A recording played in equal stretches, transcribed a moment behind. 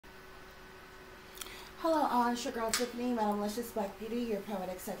Hello all, it's your girl Tiffany, Madam Licious Black Beauty, your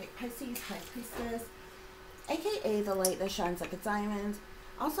poetic psychic Pisces, High Priestess, aka the light that shines like a diamond,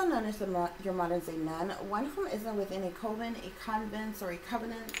 also known as your modern day nun, one whom isn't within a coven, a convent, or a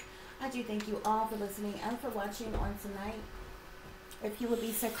covenant. I do thank you all for listening and for watching on tonight. If you would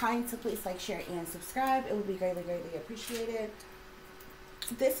be so kind to please like, share, and subscribe, it would be greatly, greatly appreciated.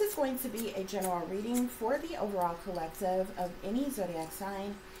 This is going to be a general reading for the overall collective of any zodiac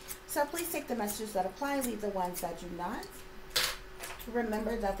sign. So please take the messages that apply, leave the ones that do not.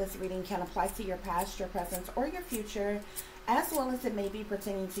 Remember that this reading can apply to your past, your present, or your future, as well as it may be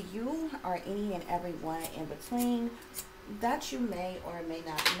pertaining to you or any and everyone in between that you may or may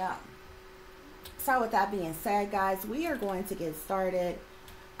not know. So with that being said, guys, we are going to get started.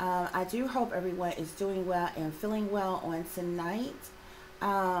 I do hope everyone is doing well and feeling well on tonight.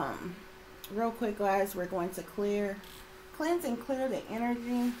 Real quick, guys, we're going to cleanse and clear the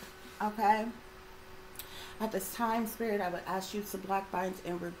energy. Okay. At this time, Spirit, I would ask you to block, bind,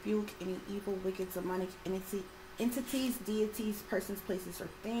 and rebuke any evil, wicked, demonic entities, deities, persons, places, or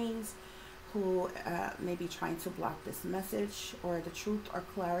things who may be trying to block this message or the truth or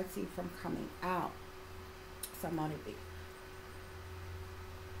clarity from coming out. So motivate.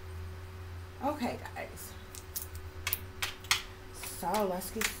 Okay, guys. So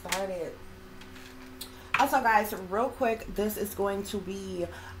let's get started. Also, guys, real quick, this is going to be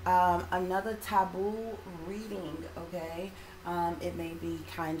another taboo reading, okay? It may be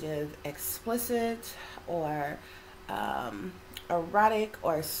kind of explicit or erotic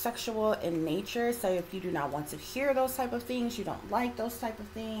or sexual in nature. So if you do not want to hear those type of things, you don't like those type of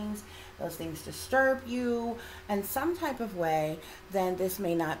things, those things disturb you in some type of way, then this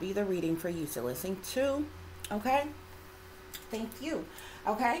may not be the reading for you to listen to, okay? Thank you.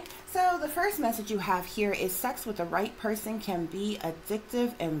 Okay, so the first message you have here is sex with the right person can be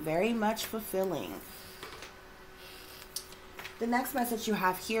addictive and very much fulfilling. The next message you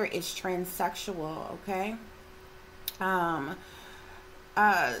have here is transsexual, okay?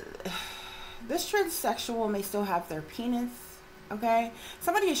 This transsexual may still have their penis, okay?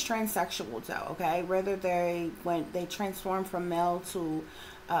 Somebody is transsexual though, okay? Whether when they transform from male to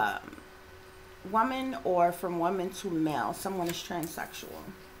woman or from woman to male, someone is transsexual.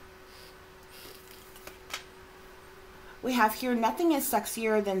 We have here, nothing is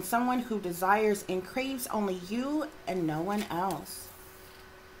sexier than someone who desires and craves only you and no one else.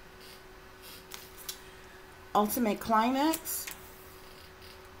 Ultimate climax.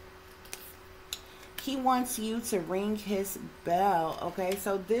 He wants you to ring his bell. Okay,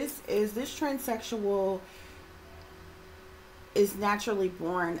 so this transsexual is naturally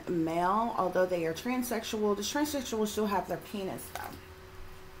born male. Although they are transsexual, the transsexual still have their penis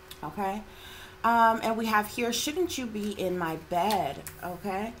though. Okay. And we have here, shouldn't you be in my bed?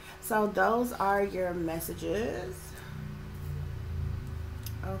 Okay, so those are your messages.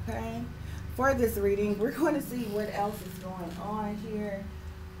 Okay, for this reading, we're going to see what else is going on here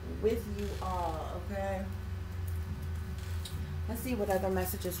with you all. Okay, let's see what other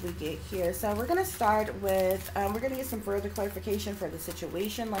messages we get here. So we're going to start with, we're going to get some further clarification for the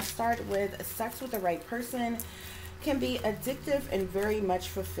situation. Let's start with sex with the right person can be addictive and very much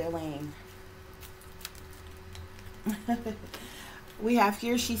fulfilling. We have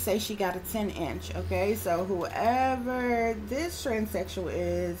here, she says she got a 10-inch. Okay, so whoever this transsexual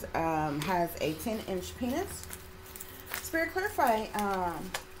is has a 10-inch penis. Spirit, clarify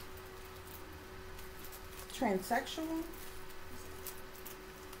transsexual.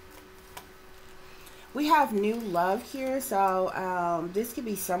 We have new love here, so this could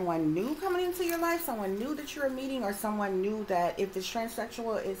be someone new coming into your life, someone new that you're meeting, or someone new that, if this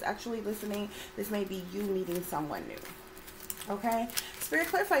transsexual is actually listening, this may be you meeting someone new. Okay, Spirit,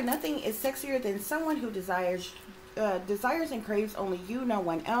 clarify, nothing is sexier than someone who desires and craves only you, no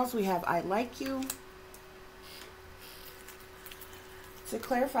one else. We have I like you. To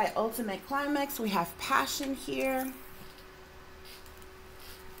clarify ultimate climax, we have passion here.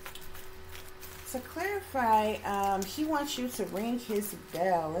 To clarify, he wants you to ring his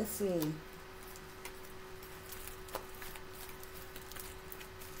bell. Let's see.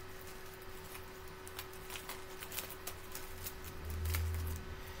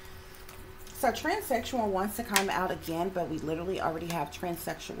 So transsexual wants to come out again, but we literally already have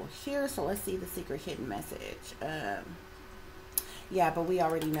transsexual here. So let's see the secret hidden message. Yeah, but we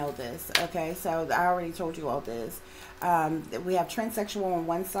already know this. Okay, so I already told you all this. We have transsexual on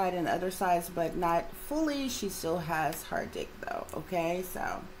one side and the other sides, but not fully. She still has her dick though. Okay,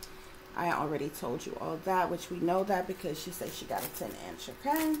 so I already told you all that, which we know that because she said she got a 10-inch.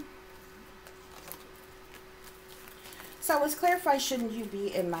 Okay, so let's clarify, shouldn't you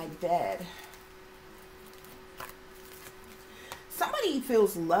be in my bed? somebody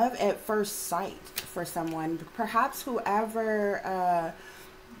feels love at first sight for someone. Perhaps whoever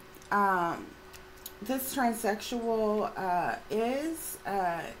this transsexual is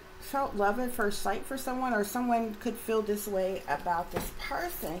felt love at first sight for someone, or someone could feel this way about this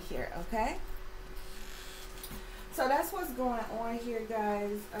person here, okay? So that's what's going on here,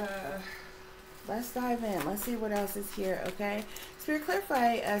 guys. Let's dive in. Let's see what else is here, okay? Spirit,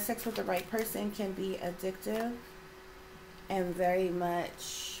 clarify, sex with the right person can be addictive and very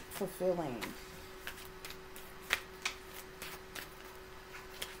much fulfilling.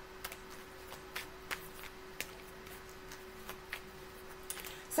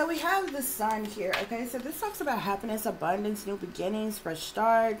 So we have the sun here, okay? So this talks about happiness, abundance, new beginnings, fresh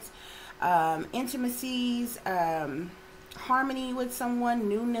starts, intimacies, harmony with someone,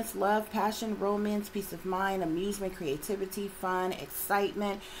 newness, love, passion, romance, peace of mind, amusement, creativity, fun,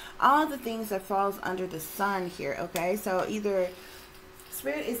 excitement, all the things that falls under the sun here, okay? So either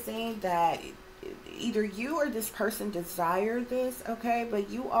Spirit is saying that either you or this person desire this, okay? But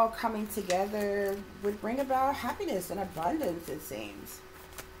you all coming together would bring about happiness and abundance, it seems,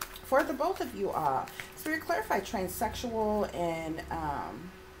 for the both of you all. Spirit, clarify transsexual and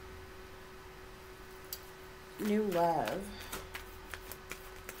new love.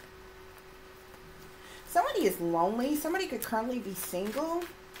 Somebody is lonely. Somebody could currently be single.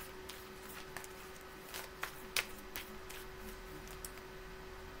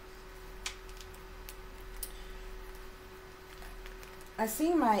 I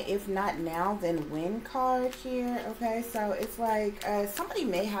see my if not now then when card here, okay? So it's like somebody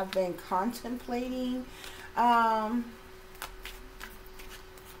may have been contemplating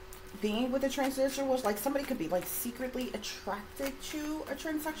being with a transsexual, which like somebody could be like secretly attracted to a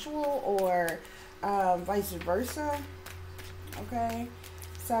transsexual, or vice versa, okay?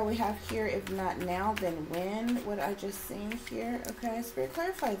 So we have here if not now then when, what I just seen here, okay? Spirit,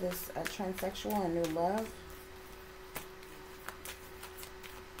 clarify this transsexual and new love.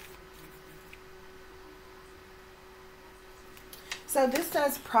 So this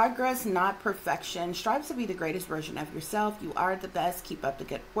says progress, not perfection. Strive to be the greatest version of yourself. You are the best. Keep up the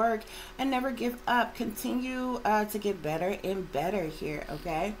good work and never give up. Continue to get better and better here,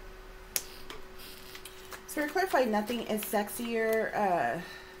 okay? Spirit, clarify, nothing is sexier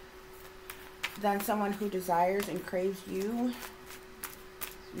than someone who desires and craves you.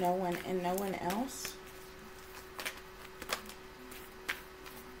 No one and no one else.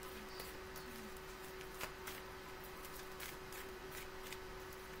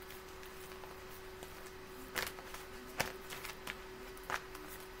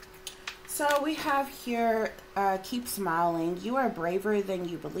 So we have here, keep smiling. You are braver than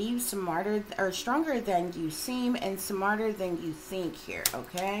you believe, smarter or stronger than you seem, and smarter than you think here,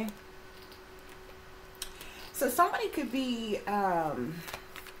 okay? So somebody could be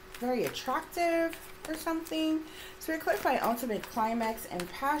very attractive or something. So we clarify ultimate climax and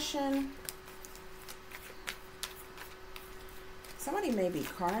passion. Somebody may be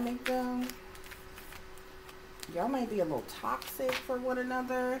karmic though. Y'all might be a little toxic for one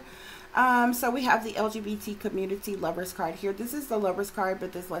another. So we have the LGBT community lovers card here. This is the lovers card,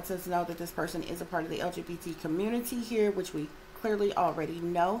 but this lets us know that this person is a part of the LGBT community here, which we clearly already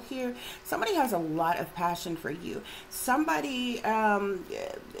know here. Somebody has a lot of passion for you. Somebody,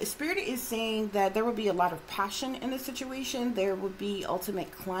 Spirit is saying that there will be a lot of passion in the situation. There will be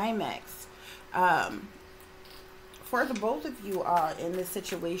ultimate climax for the both of you are in this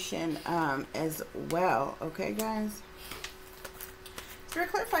situation as well. Okay, guys? Spirit,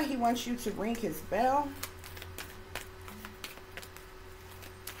 clarify, he wants you to ring his bell.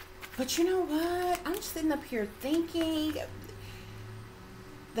 But you know what? I'm sitting up here thinking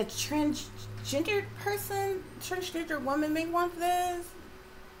the transgender person, transgender woman may want this.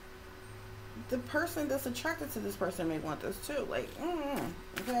 The person that's attracted to this person may want this too. Like,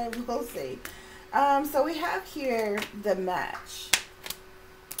 okay, we'll see. So we have here the match.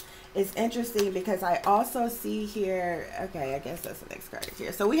 It's interesting because I also see here, okay, I guess that's the next card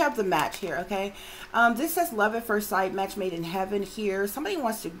here. So we have the match here, okay? This says love at first sight, match made in heaven here. Somebody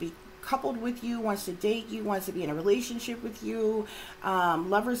wants to be coupled with you, wants to date you, wants to be in a relationship with you.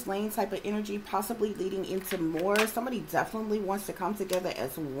 Lover's lane type of energy, possibly leading into more. Somebody definitely wants to come together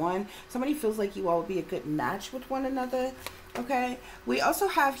as one. Somebody feels like you all would be a good match with one another. Okay, we also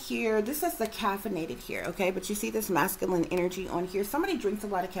have here, this is the caffeinated here, okay, but you see this masculine energy on here. Somebody drinks a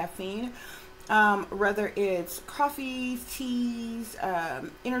lot of caffeine, whether it's coffee, teas,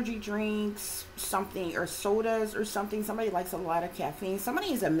 energy drinks, something, or sodas or something. Somebody likes a lot of caffeine.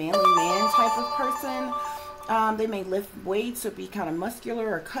 Somebody is a manly man type of person. They may lift weights or be kind of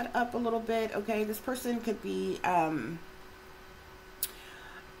muscular or cut up a little bit, okay. This person could be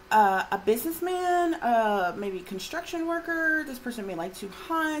a businessman, maybe construction worker. This person may like to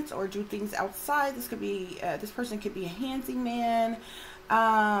hunt or do things outside. This could be, this person could be a handyman.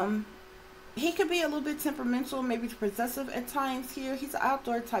 He could be a little bit temperamental, maybe possessive at times here. He's an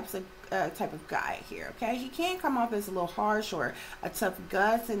outdoor type of guy here, okay? He can come off as a little harsh or a tough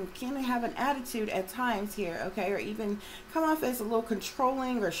guts, and can have an attitude at times here, okay? Or even come off as a little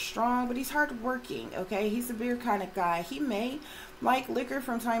controlling or strong, but he's hardworking, okay? He's a beer kind of guy. He may like liquor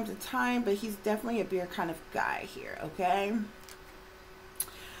from time to time, but he's definitely a beer kind of guy here, okay?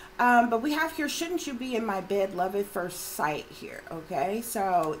 But we have here, shouldn't you be in my bed, love at first sight here, okay?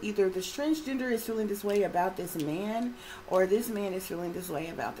 So either this transgender is feeling this way about this man, or this man is feeling this way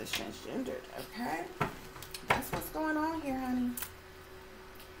about this transgender, okay? That's what's going on here, honey.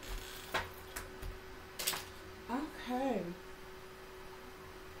 Okay.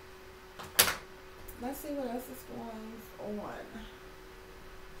 Let's see what else is going on.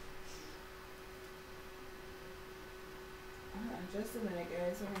 Just a minute,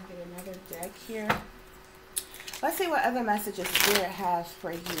 guys. I'm going to get another deck here. Let's see what other messages Spirit has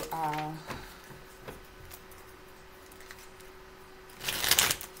for you all.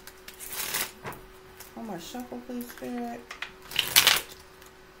 One more shuffle, please, Spirit.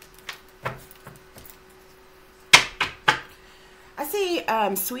 I see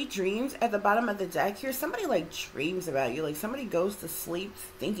sweet dreams at the bottom of the deck here. Somebody like dreams about you. Like somebody goes to sleep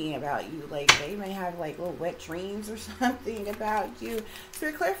thinking about you. Like they may have like little wet dreams or something about you.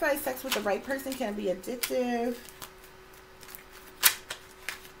 Spirit clarifies sex with the right person can be addictive.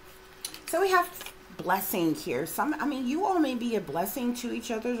 So we have blessing here. I mean, you all may be a blessing to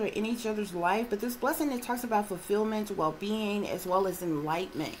each other or in each other's life, but this blessing, it talks about fulfillment, well-being, as well as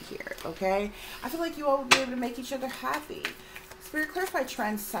enlightenment here, okay? I feel like you all will be able to make each other happy. Spirit clarify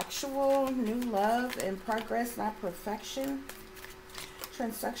transsexual, new love, and progress, not perfection.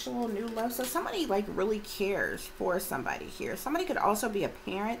 Transsexual, new love. So somebody like really cares for somebody here. Somebody could also be a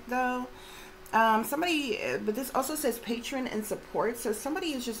parent though. But this also says patron and support. So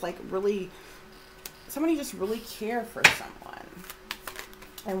somebody is just like really, somebody just really care for someone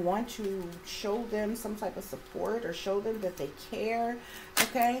and want to show them some type of support or show them that they care,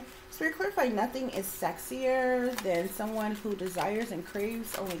 okay? Spirit clarify nothing is sexier than someone who desires and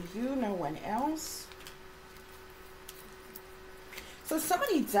craves only you, no one else. So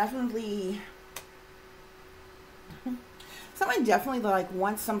somebody definitely like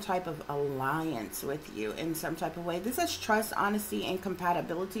wants some type of alliance with you in some type of way. This is trust, honesty, and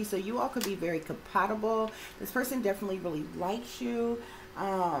compatibility. So you all could be very compatible. This person definitely really likes you.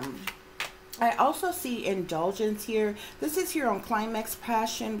 I also see indulgence here. This is here on Climax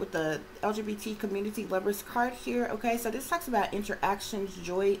Passion with the LGBT community lovers card here. Okay, so this talks about interactions,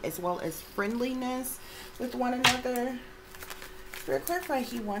 joy, as well as friendliness with one another. Spirit clarify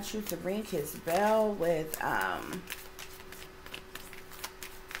he wants you to ring his bell with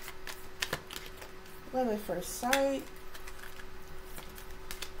love at first sight,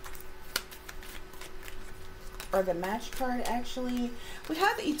 or the match card. Actually, we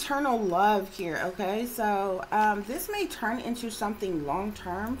have eternal love here, okay? So this may turn into something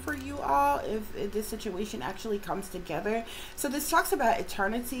long-term for you all if this situation actually comes together. So this talks about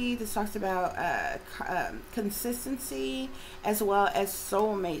eternity. This talks about consistency, as well as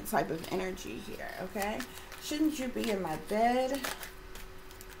soulmate type of energy here, okay? Shouldn't you be in my bed?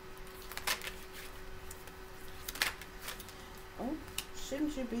 Oh,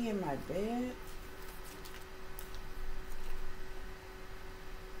 shouldn't you be in my bed?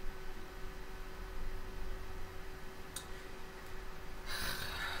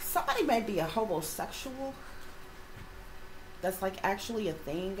 Somebody might be a homosexual. That's like actually a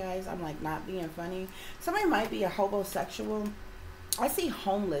thing, guys. I'm like not being funny. Somebody might be a homosexual. I see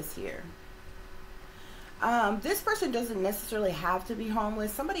homeless here. This person doesn't necessarily have to be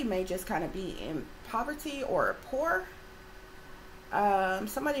homeless. Somebody may just kind of be in poverty or poor.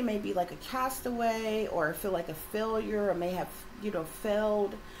 Somebody may be like a castaway or feel like a failure, or may have, you know,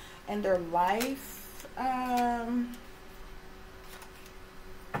 failed in their life.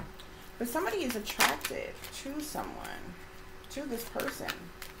 But somebody is attracted to someone, to this person.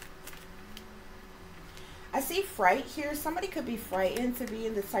 I see fright here. Somebody could be frightened to be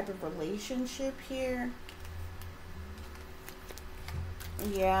in this type of relationship here.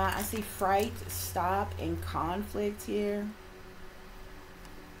 Yeah, I see fright, stop, and conflict here.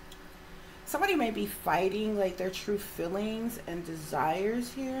 Somebody may be fighting like their true feelings and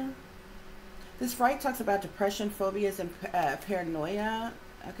desires here. This fright talks about depression, phobias, and paranoia.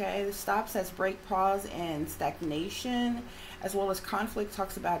 Okay, the stop says break, pause, and stagnation, as well as conflict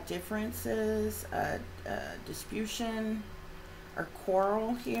talks about differences, disputation, or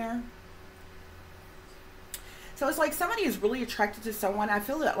coral here. So it's like somebody is really attracted to someone. I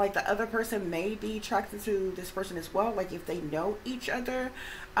feel that like the other person may be attracted to this person as well, like if they know each other.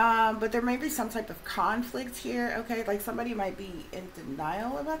 But there may be some type of conflict here, okay? Like somebody might be in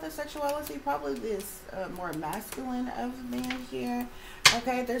denial about their sexuality, probably this more masculine of man here,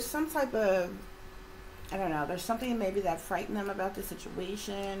 okay? There's some type of, I don't know, there's something maybe that frightened them about the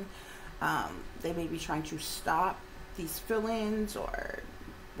situation. They may be trying to stop these feelings or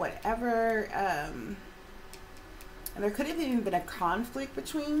whatever. And there could have even been a conflict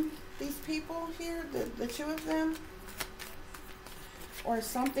between these people here, the two of them. Or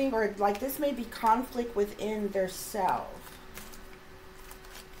something, or like this may be conflict within their self.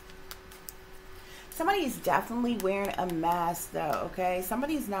 Somebody is definitely wearing a mask though, okay?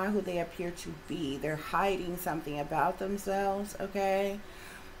 Somebody's not who they appear to be. They're hiding something about themselves, okay?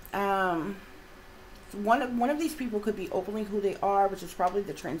 One of these people could be openly who they are, which is probably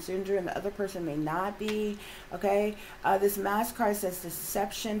the transgender, and the other person may not be, okay? This mask card says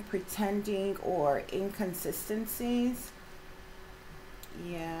deception, pretending, or inconsistencies.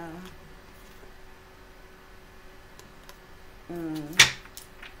 Yeah.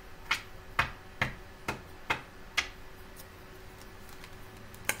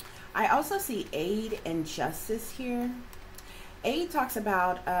 I also see aid and justice here. Aid talks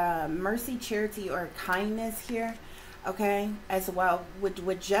about mercy, charity, or kindness here, okay, as well.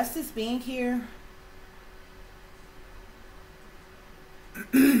 With justice being here,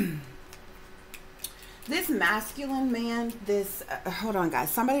 this masculine man, this, hold on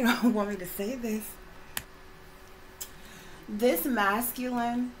guys, somebody don't want me to say this. This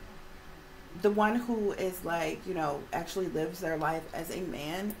masculine, the one who is like, you know, actually lives their life as a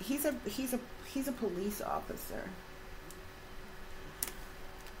man, he's a police officer.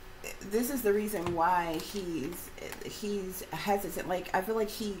 This is the reason why he's hesitant. Like I feel like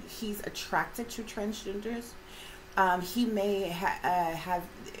he's attracted to transgenders. He may have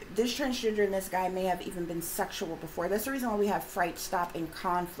this transgender and this guy may have even been sexual before. That's the reason why we have fright, stop, and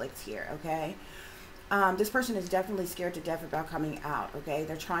conflict here. Okay, this person is definitely scared to death about coming out. Okay,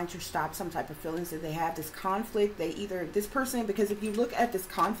 they're trying to stop some type of feelings that they have. This conflict, they either this person, because if you look at this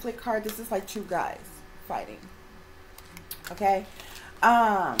conflict card, this is like two guys fighting. Okay.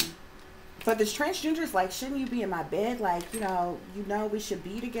 But this transgender is like, shouldn't you be in my bed? Like, you know, we should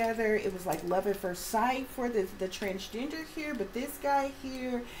be together. It was like love at first sight for the transgender here. But this guy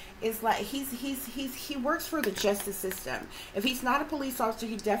here is like, he works for the justice system. If he's not a police officer,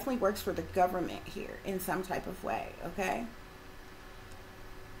 he definitely works for the government here in some type of way. Okay.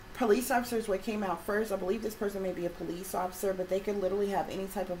 Police officers, what came out first. I believe this person may be a police officer, but they could literally have any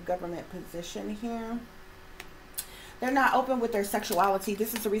type of government position here. They're not open with their sexuality.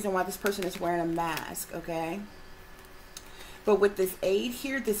 This is the reason why this person is wearing a mask, okay? But with this aid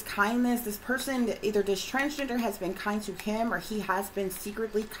here, this kindness, this person, either this transgender has been kind to him or he has been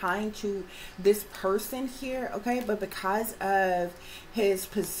secretly kind to this person here, okay? But because of his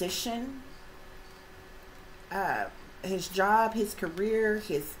position, his job, his career,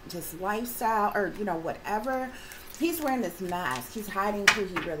 his lifestyle, or, you know, whatever, he's wearing this mask. He's hiding who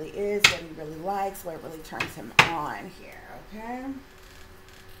he really is, what he really likes, what really turns him on here, okay?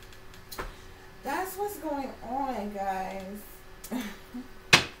 That's what's going on, guys.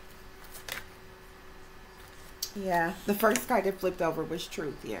 Yeah, the first card that flipped over was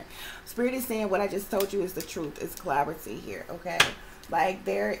truth here. Spirit is saying what I just told you is the truth. It's clarity here, okay? Like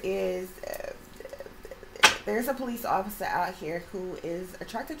there is... there's a police officer out here who is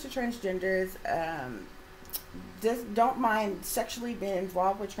attracted to transgenders, just don't mind sexually being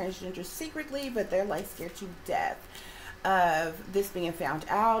involved with transgenders secretly, but they're like scared to death of this being found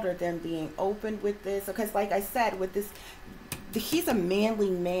out or them being open with this. Because like I said, with this, he's a manly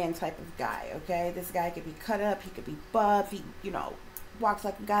man type of guy, okay? This guy could be cut up, he could be buff, he, you know, walks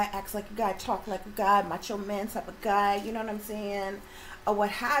like a guy, acts like a guy, talk like a guy, macho man type of guy, you know what I'm saying? Or what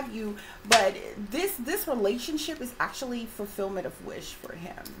have you. But this relationship is actually fulfillment of wish for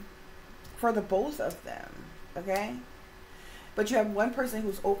him, for the both of them, okay? But you have one person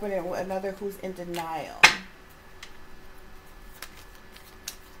who's open and another who's in denial.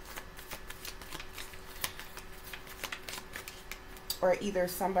 Or either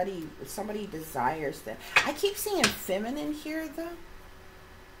somebody desires them. I keep seeing feminine here though.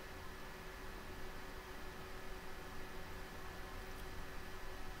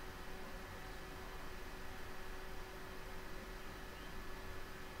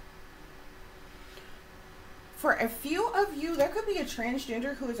 For a few of you, there could be a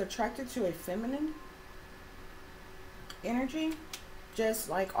transgender who is attracted to a feminine energy. Just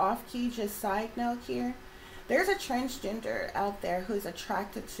like off key, just side note here. There's a transgender out there who's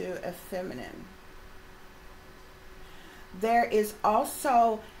attracted to a feminine. There is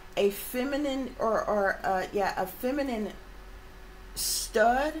also a feminine a feminine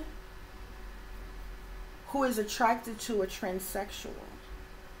stud who is attracted to a transsexual.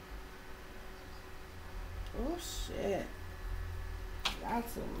 Oh shit. Y'all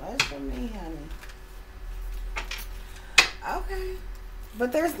too much for me, honey. Okay.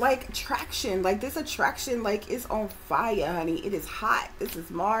 But there's like attraction. Like this attraction like is on fire, honey. It is hot. This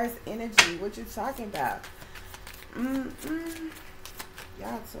is Mars energy. What you talking about? Y'all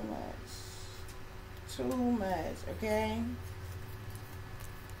too much. Too much, okay?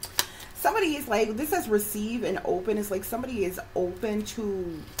 Somebody is like, this says receive and open. It's like somebody is open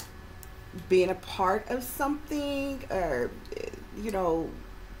to being a part of something, or you know,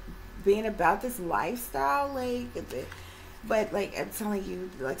 being about this lifestyle, like, but like I'm telling you,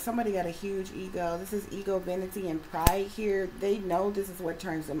 like somebody got a huge ego. This is ego, vanity, and pride here. They know this is what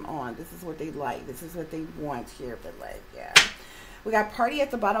turns them on. This is what they like. This is what they want here. But like, yeah, we got party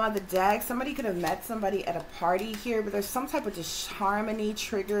at the bottom of the deck. Somebody could have met somebody at a party here, but there's some type of disharmony,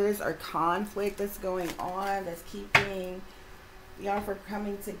 triggers, or conflict that's going on that's keeping y'all from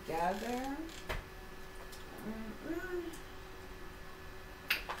coming together.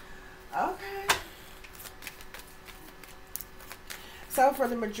 Okay. So for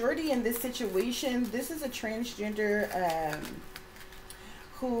the majority in this situation, this is a transgender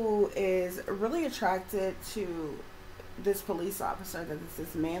who is really attracted to this police officer. That is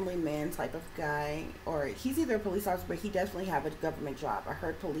this manly man type of guy, or he's either a police officer, but he definitely have a government job. I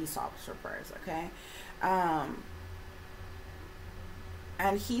heard police officer first, okay?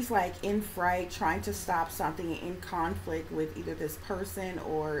 And he's like in fright, trying to stop something, in conflict with either this person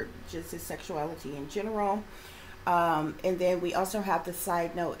or just his sexuality in general. And then we also have the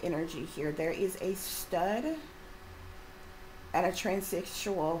side note energy here. There is a stud and a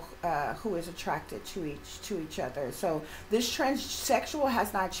transsexual who is attracted to each other. So this transsexual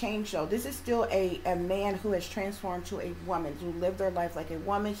has not changed though. This is still a man who has transformed to a woman, who lived their life like a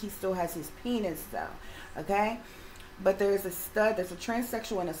woman. He still has his penis though, okay? But there's a stud, there's a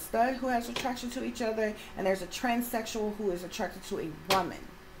transsexual and a stud who has attraction to each other, and there's a transsexual who is attracted to a woman.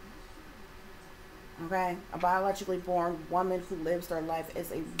 Okay, a biologically born woman who lives their life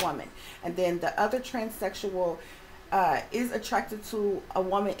as a woman. And then the other transsexual is attracted to a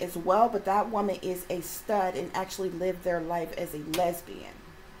woman as well, but that woman is a stud and actually lived their life as a lesbian.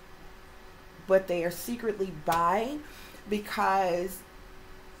 But they are secretly bi because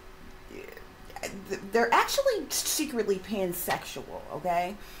they're actually secretly pansexual,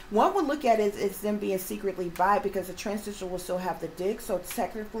 okay? One would look at it as them being secretly bi because the transsexual will still have the dick, so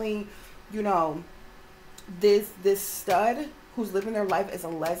technically, you know, this stud who's living their life as a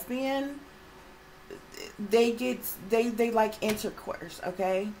lesbian, they like intercourse,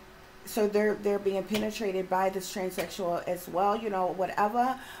 okay? So they're being penetrated by this transsexual as well, you know,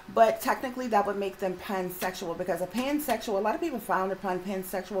 whatever. But technically that would make them pansexual, because a pansexual, a lot of people frown upon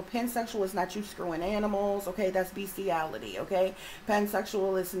pansexual. Pansexual is not you screwing animals, okay? That's bestiality, okay?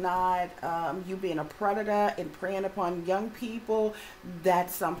 Pansexual is not you being a predator and preying upon young people.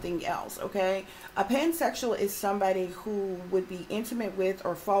 That's something else, okay? A pansexual is somebody who would be intimate with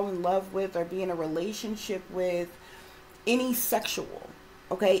or fall in love with or be in a relationship with any sexual.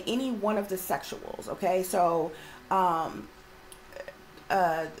 Okay, any one of the sexuals, okay? So, a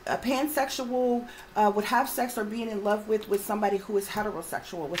pansexual would have sex or being in love with somebody who is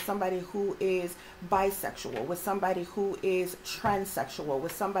heterosexual, with somebody who is bisexual, with somebody who is transsexual,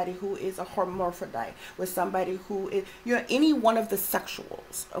 with somebody who is a hermaphrodite, with somebody who is, you know, any one of the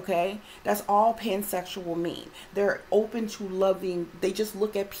sexuals, okay? That's all pansexual mean. They're open to loving, they just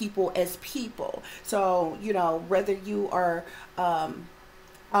look at people as people. So, you know, whether you are,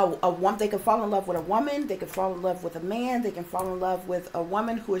 they can fall in love with a woman, they can fall in love with a man, they can fall in love with a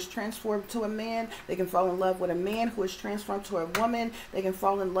woman who is transformed to a man, they can fall in love with a man who is transformed to a woman, they can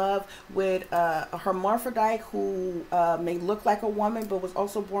fall in love with a hermaphrodite who may look like a woman but was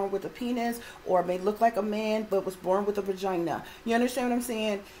also born with a penis, or may look like a man but was born with a vagina. You understand what I'm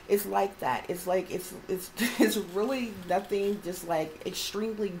saying? It's like that. It's like it's really nothing just like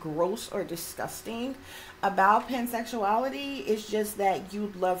extremely gross or disgusting about pansexuality. It's just that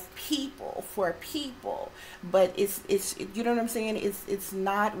you love people for people, but it's you know what I'm saying, it's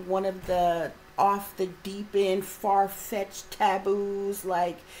not one of the off the deep end far-fetched taboos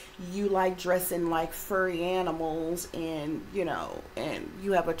like you like dressing like furry animals and, you know, and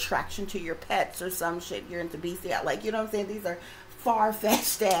you have attraction to your pets or some shit, you're into bestiality, like, you know what I'm saying? These are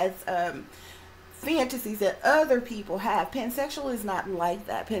far-fetched as fantasies that other people have. Pansexual is not like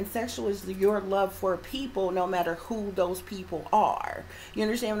that. Pansexual is your love for people, no matter who those people are. You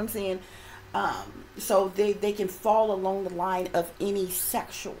understand what I'm saying? So they can fall along the line of any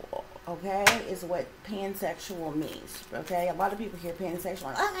sexual, okay, is what pansexual means, okay? A lot of people hear pansexual,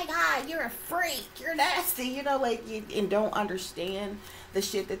 like, oh my God, you're a freak, you're nasty, you know, like, and don't understand the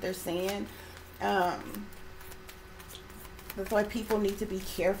shit that they're saying. That's why people need to be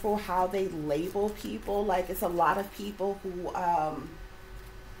careful how they label people. Like, it's a lot of people who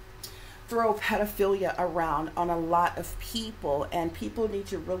throw pedophilia around on a lot of people, and people need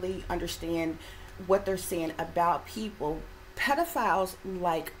to really understand what they're saying about people. Pedophiles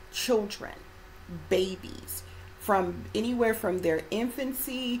like children, babies, from anywhere from their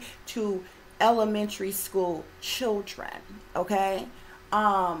infancy to elementary school children, okay?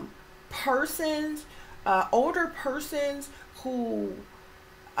 Older persons who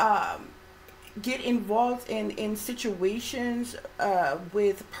get involved in situations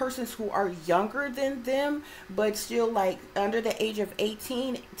with persons who are younger than them, but still like under the age of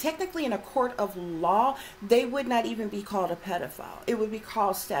 18, technically in a court of law, they would not even be called a pedophile. It would be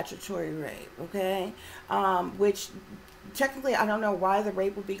called statutory rape, okay? Which technically, I don't know why the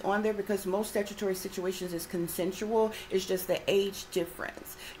rape would be on there, because most statutory situations is consensual. It's just the age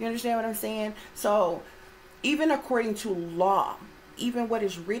difference. You understand what I'm saying? So even according to law, even what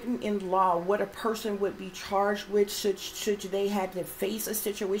is written in law, what a person would be charged with should they had to face a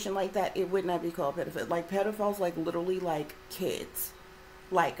situation like that, it would not be called pedophile. Like, pedophiles, like, literally like kids,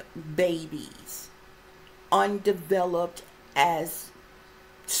 like babies, undeveloped as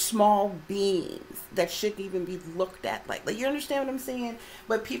small beings that shouldn't even be looked at like you understand what I'm saying?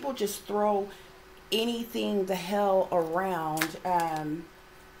 But people just throw anything the hell around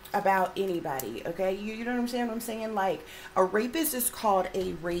about anybody, okay? You know what I'm saying? What I'm saying? Like, a rapist is called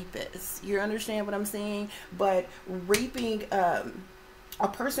a rapist. You understand what I'm saying? But raping a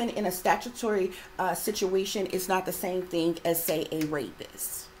person in a statutory situation is not the same thing as, say, a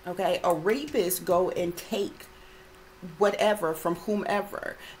rapist, okay? A rapist go and take whatever from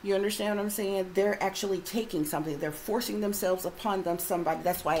whomever. You understand what I'm saying? They're actually taking something. They're forcing themselves upon somebody.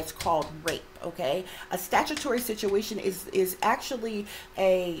 That's why it's called rape, okay? A statutory situation is actually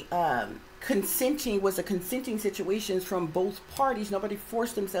a consenting situations from both parties. Nobody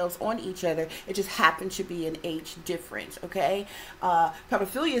forced themselves on each other. It just happened to be an age difference, okay?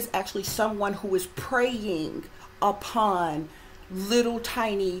 Pedophilia is actually someone who is preying upon little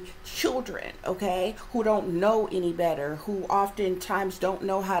tiny children, okay, who don't know any better, who oftentimes don't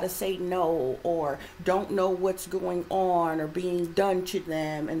know how to say no, or don't know what's going on or being done to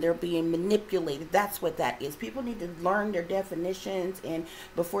them, and they're being manipulated. That's what that is. People need to learn their definitions and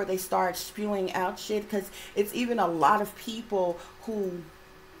before they start spewing out shit, because it's even a lot of people who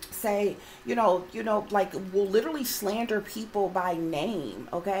say, you know, like, will literally slander people by name,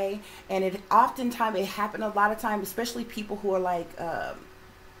 okay? And it oftentimes, it happen a lot of times, especially people who are like,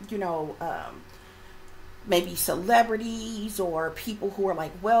 maybe celebrities or people who are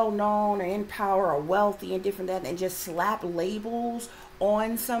like well known or in power or wealthy and different that, and just slap labels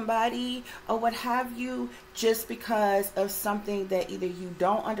on somebody or what have you, just because of something that either you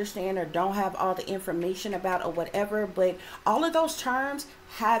don't understand or don't have all the information about or whatever. But all of those terms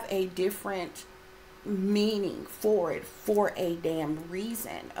have a different meaning for it, for a damn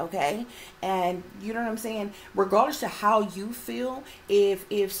reason, okay? And you know what I'm saying? Regardless to how you feel,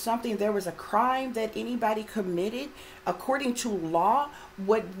 if something, there was a crime that anybody committed, according to law,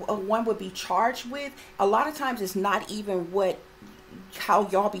 what one would be charged with, a lot of times it's not even how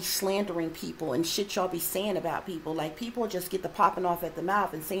y'all be slandering people and shit y'all be saying about people. Like, people just get the popping off at the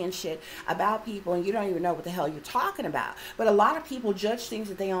mouth and saying shit about people, and you don't even know what the hell you're talking about. But a lot of people judge things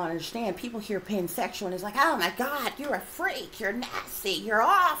that they don't understand. People hear pansexual and it's like, oh my God, you're a freak, you're nasty, you're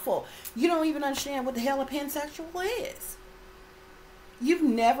awful. You don't even understand what the hell a pansexual is. You've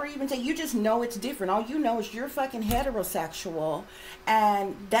never even said, you just know it's different. All you know is you're fucking heterosexual,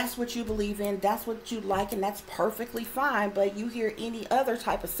 and that's what you believe in, that's what you like, and that's perfectly fine. But you hear any other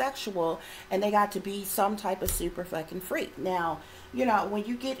type of sexual, and they got to be some type of super fucking freak. Now, you know, when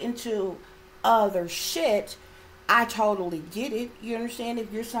you get into other shit, I totally get it. You understand?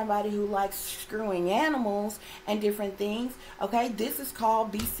 If you're somebody who likes screwing animals and different things, okay, this is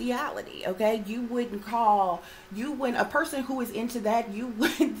called bestiality, okay? You wouldn't, a person who is into that, you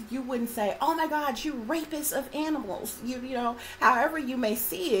wouldn't say, oh my God, you rapist of animals. You know, however you may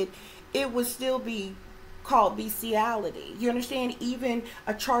see it, it would still be called bestiality. You understand? Even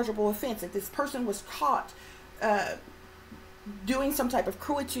a chargeable offense. If this person was caught doing some type of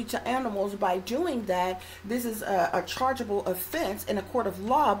cruelty to animals. By doing that, this is a chargeable offense in a court of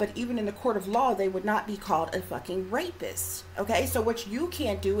law, but even in the court of law, they would not be called a fucking rapist. Okay, so what you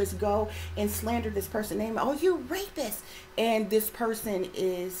can't do is go and slander this person's name. Oh, you rapist. And this person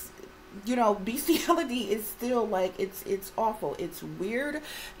is, you know, bestiality is still like, it's awful, it's weird,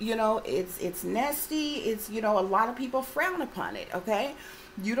 you know, it's nasty, it's, you know, a lot of people frown upon it. Okay,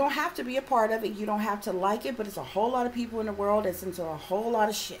 you don't have to be a part of it, you don't have to like it, but it's a whole lot of people in the world that's into a whole lot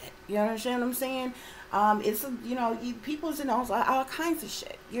of shit. You understand what I'm saying? It's, you know, people's in all kinds of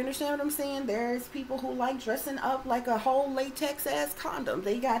shit. You understand what I'm saying? There's people who like dressing up like a whole latex ass condom.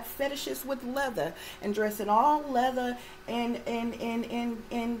 They got fetishes with leather and dressing all leather and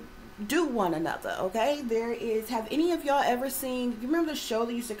do one another. Okay, there is, have any of y'all ever seen, you remember the show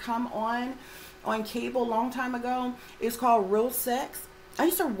that used to come on cable a long time ago? It's called Real Sex. I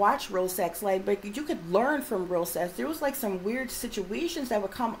used to watch Real Sex, like, but you could learn from Real Sex. There was like some weird situations that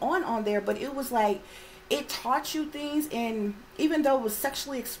would come on there, but it was like, it taught you things, and even though it was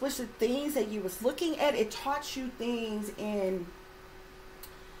sexually explicit things that you was looking at, it taught you things in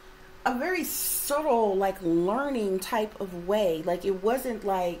a very subtle, like, learning type of way. Like, it wasn't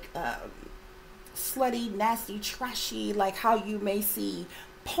like slutty, nasty, trashy, like how you may see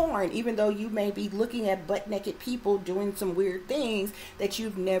porn, even though you may be looking at butt naked people doing some weird things that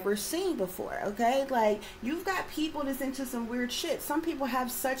you've never seen before. Okay, like, you've got people that's into some weird shit. Some people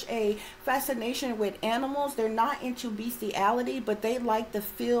have such a fascination with animals, they're not into bestiality, but they like the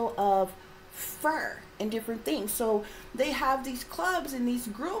feel of fur and different things. So they have these clubs and these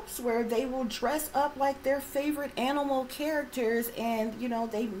groups where they will dress up like their favorite animal characters, and, you know,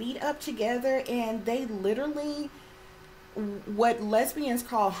 they meet up together and they literally, what lesbians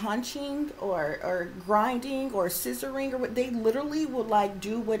call hunching or grinding or scissoring, or what, they literally would like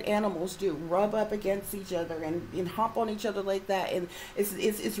do what animals do, rub up against each other and hump on each other like that. And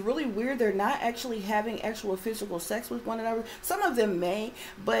it's really weird. They're not actually having actual physical sex with one another. Some of them may,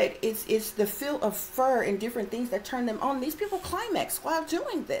 but it's the feel of fur and different things that turn them on. These people climax while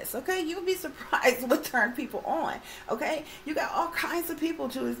doing this. Okay, you'll be surprised what turn people on. Okay, you got all kinds of people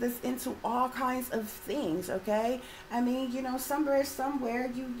too that's into all kinds of things. Okay, I mean, you know, somewhere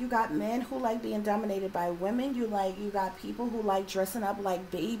you got men who like being dominated by women. You got people who like dressing up like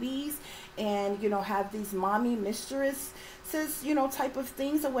babies and, you know, have these mommy mistresses, you know, type of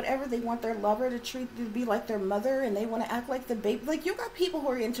things or whatever. They want their lover to be like their mother, and they want to act like the baby. Like, you got people who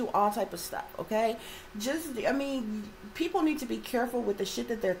are into all type of stuff. Okay, just, I mean, people need to be careful with the shit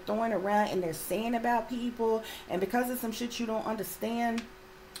that they're throwing around and they're saying about people, and because of some shit you don't understand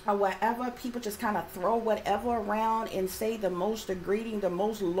or whatever, people just kind of throw whatever around and say the most degrading, the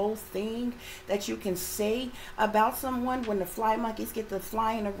most low thing that you can say about someone, when the fly monkeys get to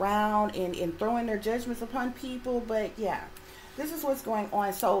flying around and throwing their judgments upon people. But yeah, this is what's going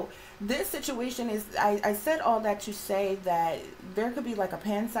on. So this situation is, I said all that to say that there could be like a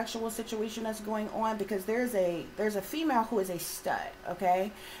pansexual situation that's going on, because there's a female who is a stud,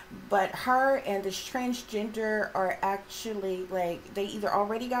 okay, but her and this transgender are actually, like, they either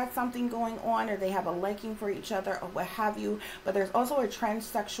already got something going on or they have a liking for each other or what have you. But there's also a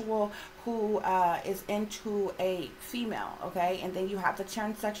transsexual who is into a female, okay, and then you have the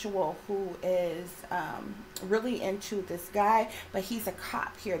transsexual who is really into this guy, but he's a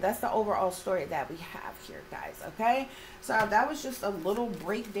cop here. That's the overall story that we have here, guys. Okay, so that was just a little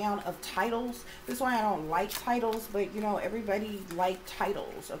breakdown of titles. This is why I don't like titles, but, you know, everybody like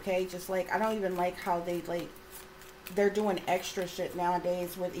titles. Okay, just like I don't even like how they're doing extra shit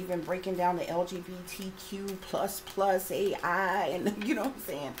nowadays with even breaking down the LGBTQ plus AI and, you know what I'm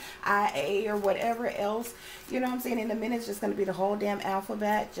saying, IA or whatever else, you know what I'm saying. In a minute it's just going to be the whole damn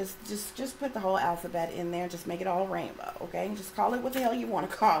alphabet. Just put the whole alphabet in there, just make it all rainbow. Okay, and just call it what the hell you want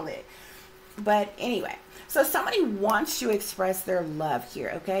to call it. But anyway, so somebody wants to express their love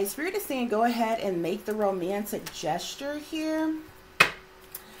here. Okay, Spirit is saying go ahead and make the romantic gesture here.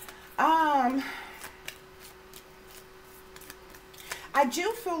 I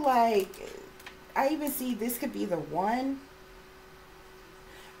do feel like, I even see this could be the one.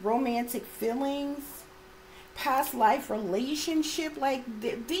 Romantic feelings, past life relationship, like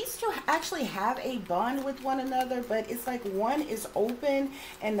these two actually have a bond with one another, but it's like one is open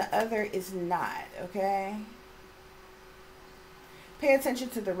and the other is not. Okay, pay attention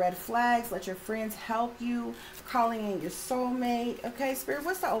to the red flags. Let your friends help you. Calling in your soulmate. Okay, Spirit,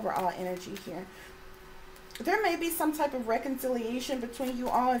 what's the overall energy here? there may be some type of reconciliation between you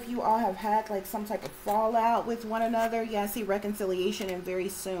all if you all have had like some type of fallout with one another. Yeah, I see reconciliation and very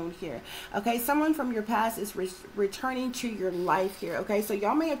soon here. Okay, someone from your past is returning to your life here. Okay, so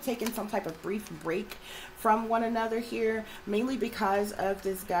y'all may have taken some type of brief break from one another here, mainly because of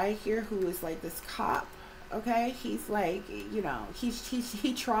this guy here who is like this cop. Okay, he's like, you know,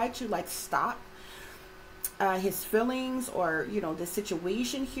 he tried to like stop his feelings, or you know, the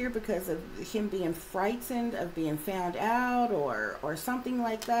situation here, because of him being frightened of being found out, or something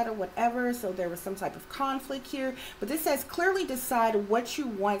like that, or whatever. So there was some type of conflict here, but this says clearly decide what you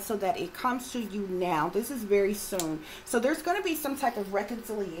want so that it comes to you now. This is very soon. So there's going to be some type of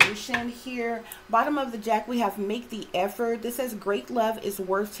reconciliation here. Bottom of the Jack, we have make the effort. This says great love is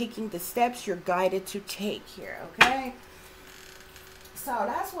worth taking the steps you're guided to take here. Okay, so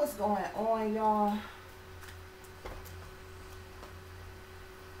that's what's going on, y'all.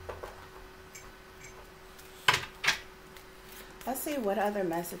 Let's see what other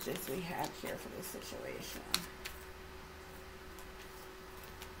messages we have here for this situation.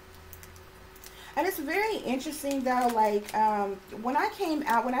 And it's very interesting though, like when I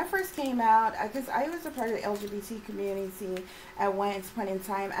first came out, because I was a part of the LGBT community at one point in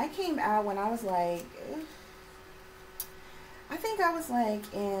time. I came out when I was like, I think I was like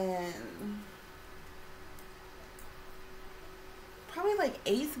in probably like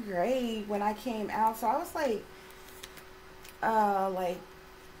 8th grade when I came out. So I was like I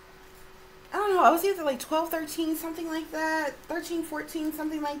don't know, I was either like 12, 13, something like that, 13, 14,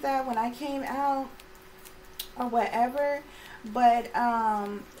 something like that when I came out or whatever. But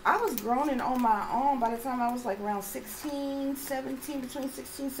I was grown and on my own by the time I was like around 16, 17, between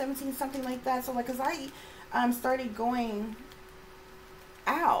 16, 17, something like that. So like, cause I started going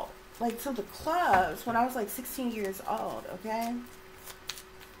out like to the clubs when I was like 16 years old. Okay,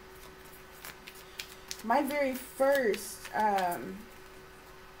 my very first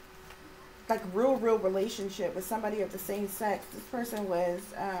like real relationship with somebody of the same sex, this person was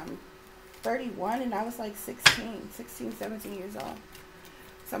 31 and I was like 16, 17 years old,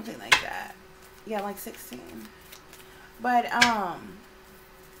 something like that. Yeah, like 16. But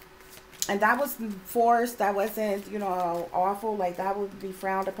and that was forced. That wasn't, you know, awful, like that would be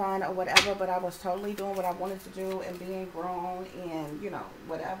frowned upon or whatever, but I was totally doing what I wanted to do and being grown and, you know,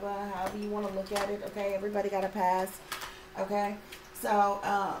 whatever, however you want to look at it. Okay, everybody got a pass. Okay, so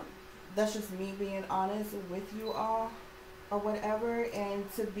that's just me being honest with you all or whatever. And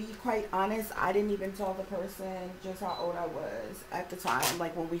to be quite honest, I didn't even tell the person just how old I was at the time,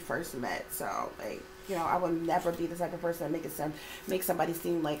 like when we first met. So like, you know, I would never be the type of person that make somebody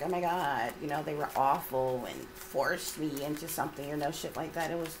seem like, oh my God, you know, they were awful and forced me into something or no shit like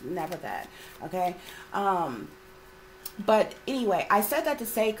that. It was never that. Okay. But anyway, I said that to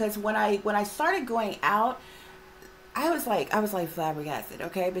say, because when I started going out, I was like flabbergasted,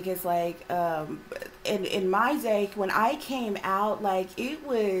 okay, because like in my day when I came out, like it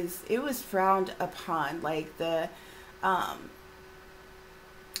was frowned upon. Like the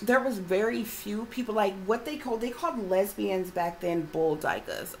there was very few people, like what they called lesbians back then bull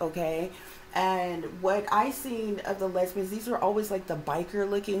dykers, okay. And what I seen of the lesbians, these were always like the biker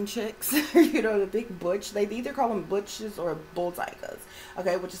looking chicks, you know, the big butch. They either call them butches or bull dykers,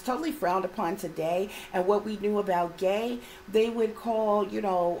 okay, which is totally frowned upon today. And what we knew about gay, they would call, you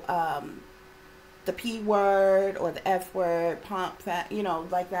know, the P word or the F word, pump, fat, you know,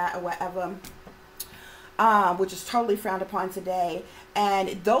 like that or whatever. Which is totally frowned upon today.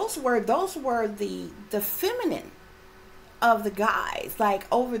 And those were the feminine of the guys. Like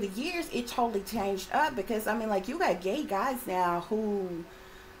over the years it totally changed up, because I mean, like you got gay guys now who,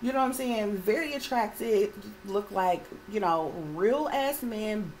 you know what I'm saying, very attractive, look like, you know, real ass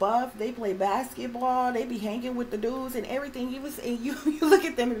men, buff, they play basketball, they be hanging with the dudes and everything. You look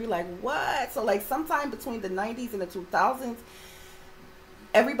at them and be like, what? So like sometime between the 90s and the 2000s,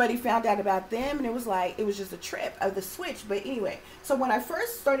 everybody found out about them, and it was like, it was just a trip of the switch. But anyway, so when I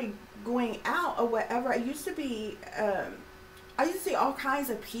first started going out or whatever, I used to be I used to see all kinds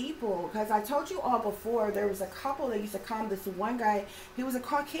of people, because I told you all before, there was a couple that used to come. This one guy, he was a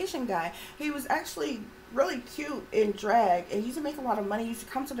Caucasian guy. He was actually really cute in drag, and he used to make a lot of money. He used to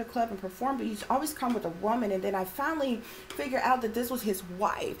come to the club and perform, but he used to always come with a woman. And then I finally figured out that this was his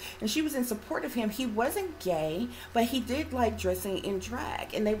wife, and she was in support of him. He wasn't gay, but he did like dressing in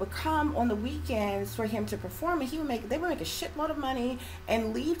drag, and they would come on the weekends for him to perform, and they would make a shitload of money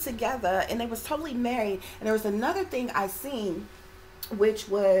and leave together, and they was totally married. And there was another thing I seen, which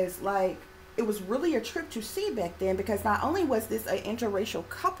was like, it was really a trip to see back then, because not only was this an interracial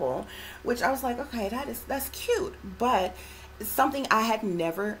couple, which I was like, okay, that's cute, but something I had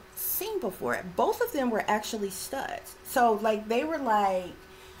never seen before. Both of them were actually studs. So like they were like,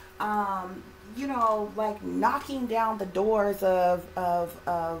 you know, like knocking down the doors of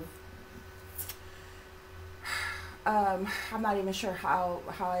I'm not even sure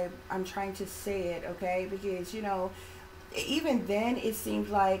I'm trying to say it, okay? Because, you know, even then it seemed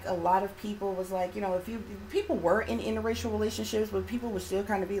like a lot of people was like, you know, if you people were in interracial relationships, but people would still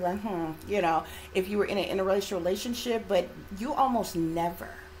kind of be like, you know, if you were in an interracial relationship, but you almost never,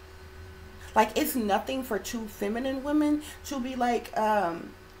 like, it's nothing for two feminine women to be like,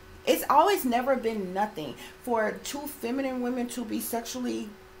 it's always never been nothing for two feminine women to be sexually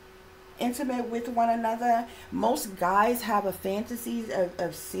intimate with one another. Most guys have a fantasy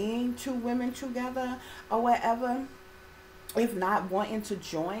of seeing two women together or whatever, if not wanting to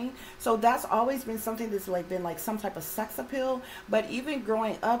join. So that's always been something that's like been like some type of sex appeal. But even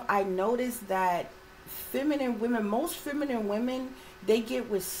growing up, I noticed that most feminine women, they get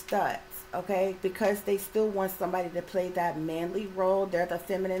with studs, okay, because they still want somebody to play that manly role. They're the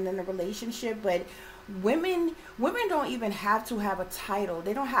feminine in the relationship. But women don't even have to have a title.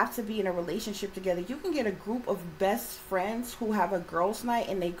 They don't have to be in a relationship together. You can get a group of best friends who have a girls' night,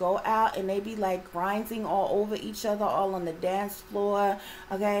 and they go out and they be like grinding all over each other, all on the dance floor,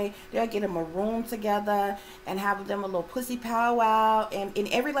 okay? They'll get them a room together and have them a little pussy powwow, and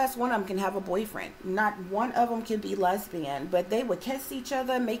every last one of them can have a boyfriend. Not one of them can be lesbian, but they would kiss each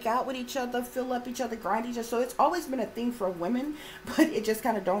other, make out with each other, fill up each other, grind each other. So it's always been a thing for women, but it just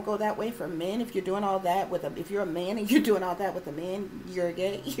kind of don't go that way for men. If you're doing all that with if you're a man and you're doing all that with a man, you're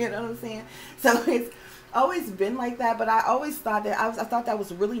gay. You know what I'm saying? So it's always been like that. But I always thought that I thought that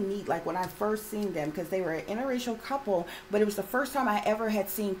was really neat, like when I first seen them, because they were an interracial couple, but it was the first time I ever had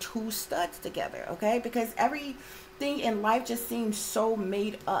seen two studs together, okay? Because everything in life just seems so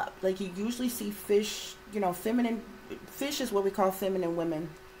made up. Like you usually see fish, you know, fish is what we call feminine women,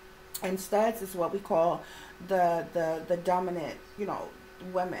 and studs is what we call the dominant, you know,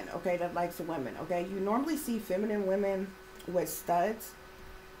 women, okay, that likes women, okay? You normally see feminine women with studs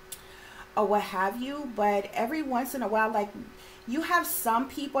or what have you, but every once in a while, like, you have some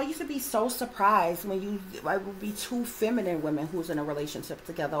people, I used to be so surprised when it would be two feminine women who's in a relationship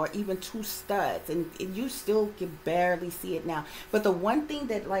together, or even two studs, and you still can barely see it now. But the one thing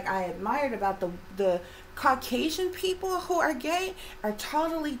that, like, I admired about the Caucasian people who are gay are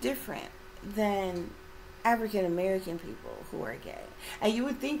totally different than African American people who are gay. And you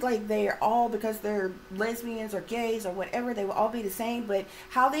would think like they're all, because they're lesbians or gays or whatever, they will all be the same, but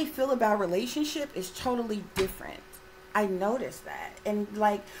how they feel about relationship is totally different. I noticed that. And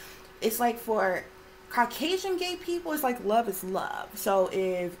like, it's like for Caucasian gay people, it's like love is love. So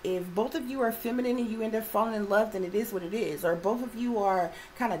if both of you are feminine and you end up falling in love, then it is what it is. Or both of you are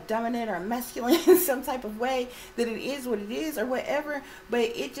kind of dominant or masculine in some type of way, then it is what it is, or whatever. But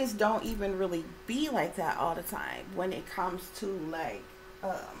it just don't even really be like that all the time when it comes to like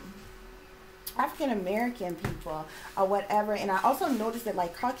African American people or whatever. And I also noticed that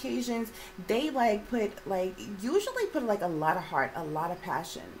like Caucasians, they like usually put like a lot of heart, a lot of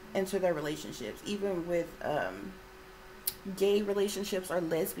passion into their relationships, even with gay relationships or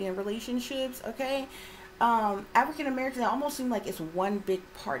lesbian relationships, okay? African Americans, it almost seem like it's one big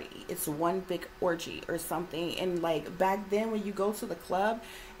party, it's one big orgy or something. And like back then when you go to the club,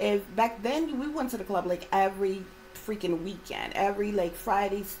 back then we went to the club like every freaking weekend, every like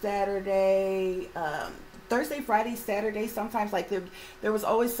Friday, Saturday, Thursday, Friday, Saturday. Sometimes like there was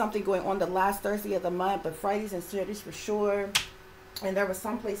always something going on the last Thursday of the month, but Fridays and Saturdays for sure. And there were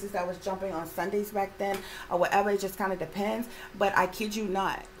some places that was jumping on Sundays back then or whatever. It just kind of depends. But I kid you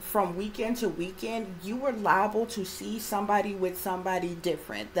not, from weekend to weekend, you were liable to see somebody with somebody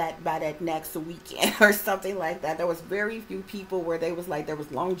different by that next weekend or something like that. There was very few people where there was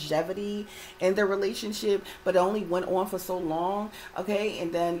longevity in their relationship, but it only went on for so long, okay?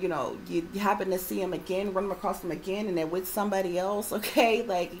 And then, you know, you happen to see them again, run across them again, and they're with somebody else, okay?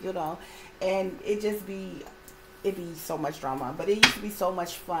 Like, you know, and it'd be so much drama, but it used to be so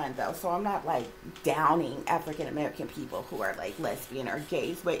much fun though. So I'm not like downing African American people who are like lesbian or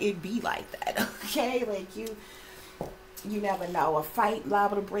gays, but it'd be like that, okay? Like you never know, a fight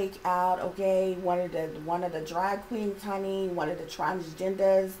liable to break out, okay? One of the drag queens, honey, one of the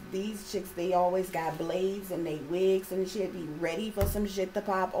transgenders, these chicks, they always got blades and they wigs and shit, be ready for some shit to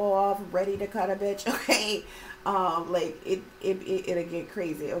pop off, ready to cut a bitch, okay? Like it'll get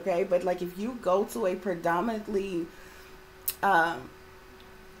crazy, okay? But like if you go to a predominantly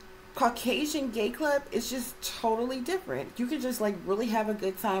Caucasian gay club is just totally different. You can just like really have a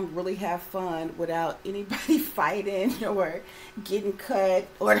good time, really have fun without anybody fighting or getting cut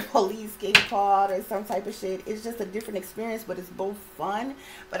or the police getting called or some type of shit. It's just a different experience, but it's both fun.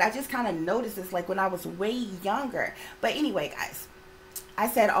 But I just kind of noticed this like when I was way younger. But anyway, guys, I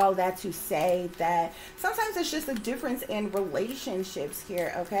said all that to say that sometimes it's just a difference in relationships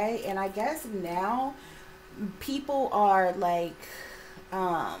here, okay? And I guess now people are like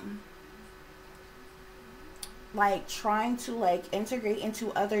trying to like integrate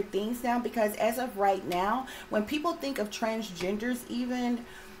into other things now, because as of right now, when people think of transgenders, even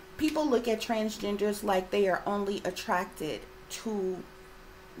people look at transgenders like they are only attracted to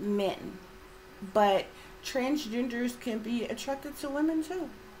men, but transgenders can be attracted to women too.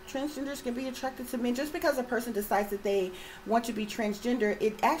 Transgenders can be attracted to men. Just because a person decides that they want to be transgender,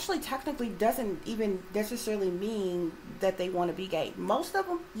 it actually technically doesn't even necessarily mean that they want to be gay. Most of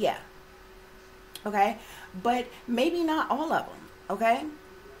them, yeah, okay, but maybe not all of them, okay?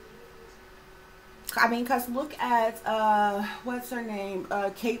 I mean, because look at what's her name,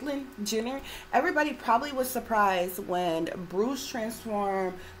 Caitlyn Jenner. Everybody probably was surprised when Bruce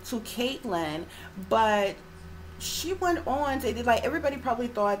transformed to Caitlyn, but she went on to, like, everybody probably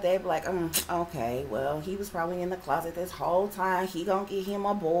thought they'd be like, okay, well, he was probably in the closet this whole time, he gonna get him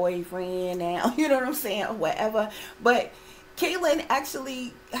a boyfriend now, you know what I'm saying, or whatever. But Caitlyn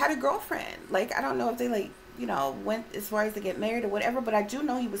actually had a girlfriend. Like, I don't know if they, like, you know, went as far as to get married or whatever, but I do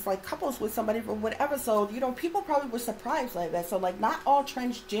know he was like couples with somebody or whatever. So, you know, people probably were surprised like that. So, like, not all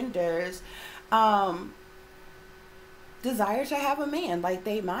transgenders desire to have a man. Like,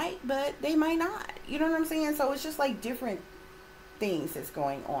 they might, but they might not, you know what I'm saying? So it's just like different things that's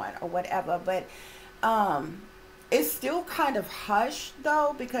going on or whatever. But it's still kind of hush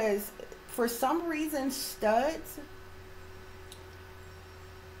though, because for some reason studs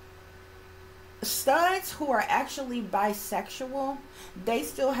who are actually bisexual, they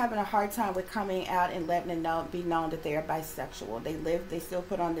still having a hard time with coming out and letting it be known that they're bisexual. They still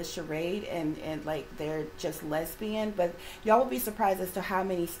put on this charade and like they're just lesbian, but y'all will be surprised as to how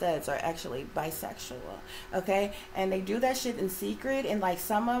many studs are actually bisexual, okay? And they do that shit in secret, and like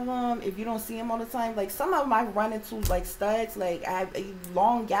some of them, if you don't see them all the time, like some of them I've run into, like studs, like I have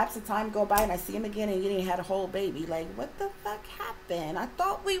long gaps of time go by and I see them again and you didn't had a whole baby. Like, what the fuck happened? I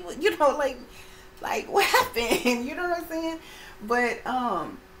thought we would, you know, like what happened? You know what I'm saying? But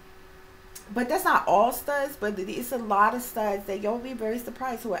that's not all studs, but it's a lot of studs that you'll be very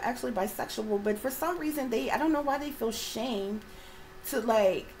surprised who are actually bisexual, but for some reason I don't know why they feel shame to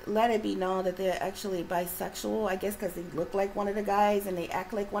like let it be known that they're actually bisexual. I guess because they look like one of the guys and they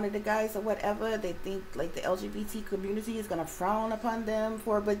act like one of the guys or whatever. They think like the LGBT community is gonna frown upon them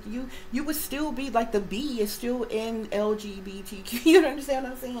for, but you would still be like, the B is still in LGBTQ. You understand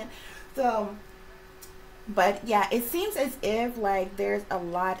what I'm saying? So, but yeah, it seems as if like there's a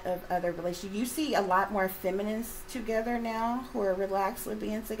lot of other relationships. You see a lot more feminists together now who are relaxed with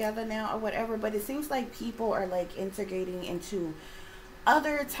being together now or whatever, but it seems like people are like integrating into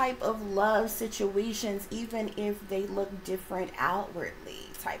other type of love situations, even if they look different outwardly,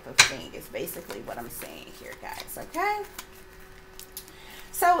 type of thing is basically what I'm saying here, guys. Okay,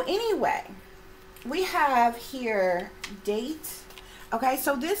 so anyway, we have here date. Okay,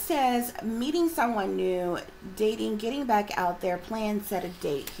 so this says meeting someone new, dating, getting back out there, plan, set a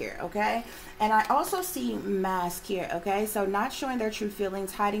date here, okay? And I also see mask here, okay? So not showing their true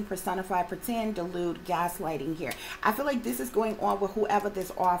feelings, hiding, personify, pretend, delude, gaslighting here. I feel like this is going on with whoever this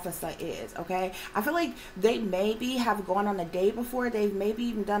officer is, okay? I feel like they maybe have gone on a date before. They've maybe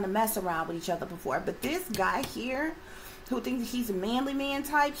even done a mess around with each other before. But this guy here, who thinks he's a manly man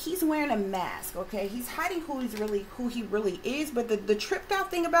type, he's wearing a mask, okay? He's hiding who he really is. But the tripped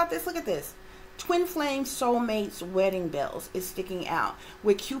out thing about this, look at this. Twin flame soulmates wedding bells is sticking out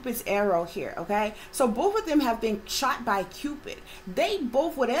with Cupid's arrow here, okay? So both of them have been shot by Cupid. They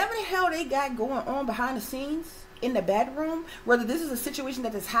both, whatever the hell they got going on behind the scenes in the bedroom, whether this is a situation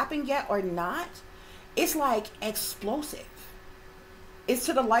that has happened yet or not, it's like explosive. It's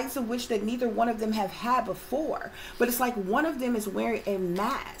to the likes of which that neither one of them have had before. But it's like one of them is wearing a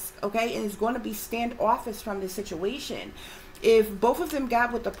mask, okay? And is going to be standoffish from this situation. If both of them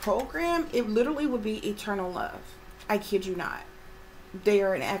got with the program, it literally would be eternal love. I kid you not. They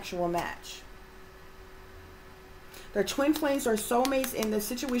are an actual match. They're twin flames or soulmates, and the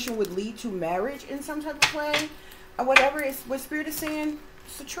situation would lead to marriage in some type of way. Or whatever is what Spirit is saying,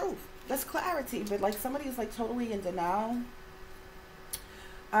 it's the truth. That's clarity. But like somebody is like totally in denial.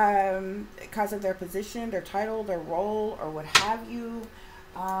 Because of their position, their title, their role, or what have you.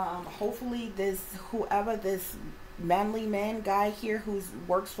 Hopefully whoever this manly man guy here who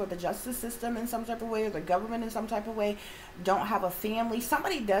works for the justice system in some type of way, or the government in some type of way, don't have a family.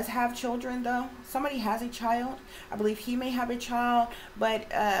 Somebody does have children though. Somebody has a child. I believe he may have a child, but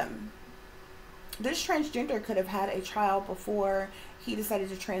this transgender could have had a child before he decided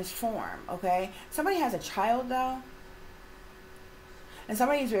to transform. Okay, somebody has a child though, and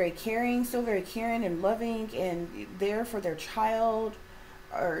somebody is very caring, still very caring and loving and there for their child,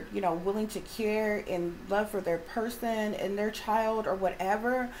 or, you know, willing to care and love for their person and their child or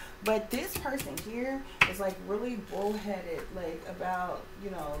whatever. But this person here is like really bullheaded, like, about, you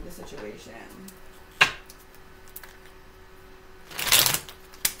know, the situation.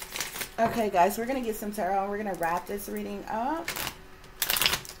 Okay, guys, we're gonna get some tarot and we're gonna wrap this reading up.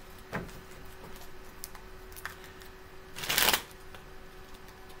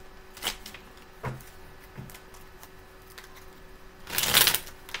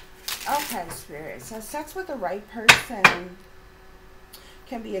 Okay, Spirit. So sex with the right person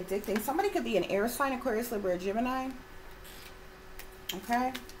can be addicting. Somebody could be an air sign, Aquarius, Libra, or Gemini.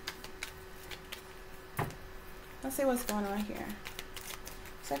 Okay. Let's see what's going on here.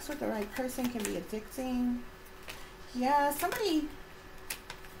 Sex with the right person can be addicting. Yeah, somebody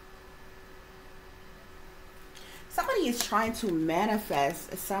is trying to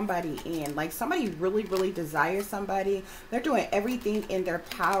manifest somebody in. Like, somebody really, really desires somebody. They're doing everything in their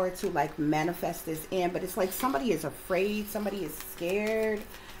power to, like, manifest this in. But it's like somebody is afraid. Somebody is scared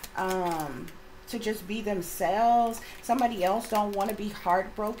to just be themselves. Somebody else don't want to be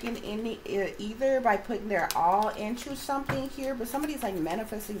heartbroken in either by putting their all into something here. But somebody's, like,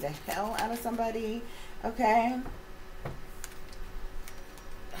 manifesting the hell out of somebody. Okay.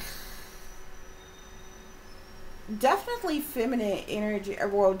 Definitely feminine energy,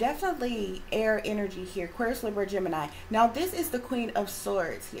 well, definitely air energy here, Aquarius, Libra, Gemini. Now, this is the Queen of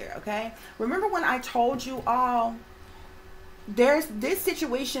Swords here, okay? Remember when I told you all, this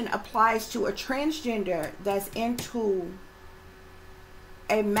situation applies to a transgender that's into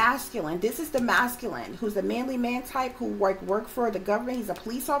a masculine. This is the masculine, who's a manly man type, who work for the government. He's a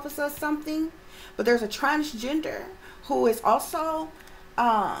police officer or something. But there's a transgender who is also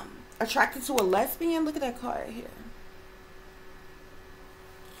attracted to a lesbian. Look at that card here.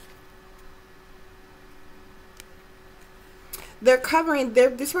 They're covering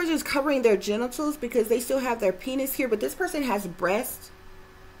this person is covering their genitals because they still have their penis here, but this person has breasts.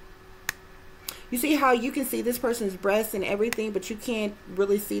 You see how you can see this person's breasts and everything, but you can't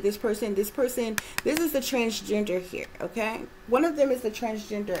really see this person. This is the transgender here, okay? One of them is the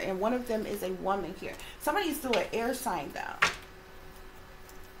transgender and one of them is a woman here. Somebody is still an air sign though.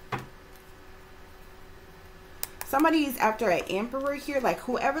 Somebody is after an emperor here, like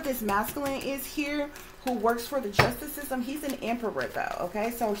whoever this masculine is here, who works for the justice system. He's an emperor though,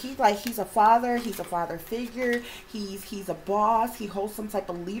 okay? So he's a father figure, he's a boss, he holds some type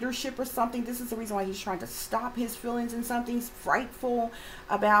of leadership or something. This is the reason why he's trying to stop his feelings and something. He's frightful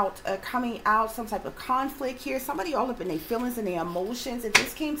about coming out, some type of conflict here. Somebody all up in their feelings and their emotions. If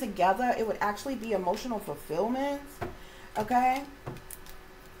this came together, it would actually be emotional fulfillment, okay?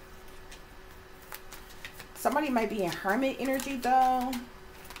 Somebody might be in hermit energy though,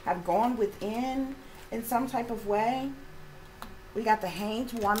 have gone within in some type of way. We got the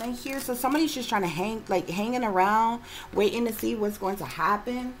hanged woman here. So somebody's just trying to hanging around, waiting to see what's going to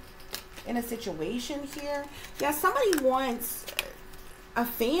happen in a situation here. Yeah, somebody wants a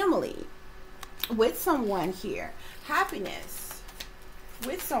family with someone here. Happiness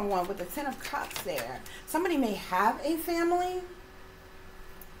with someone with the Ten of Cups there. Somebody may have a family.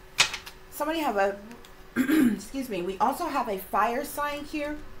 Somebody have a excuse me. We also have a fire sign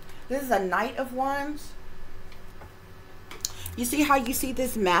here. This is a Knight of Wands. You see how you see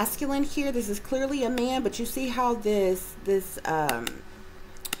this masculine here? This is clearly a man, but you see how this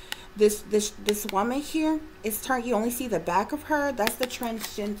woman here is turned. You only see the back of her. That's the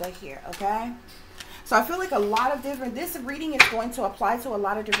transgender here, okay? So I feel like a lot of different, this reading is going to apply to a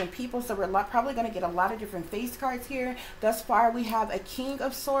lot of different people. So we're probably going to get a lot of different face cards here. Thus far, we have a King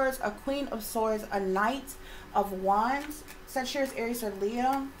of Swords, a Queen of Swords, a Knight of Wands, Sagittarius, Aries, or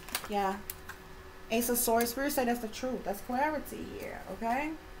Leo. Yeah. Ace of Swords. Spirit say that's the truth. That's clarity here,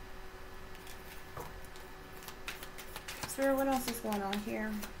 okay? Spirit, what else is going on here?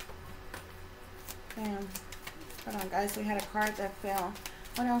 Damn. Hold on, guys. We had a card that fell.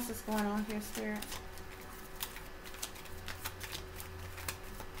 What else is going on here, Spirit?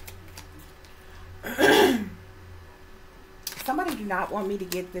 Somebody do not want me to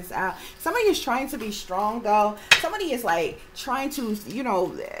get this out. Somebody is trying to be strong though. Somebody is like trying to, you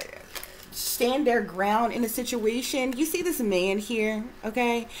know, stand their ground in a situation. You see this man here,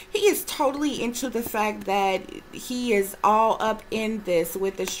 okay? He is totally into the fact that he is all up in this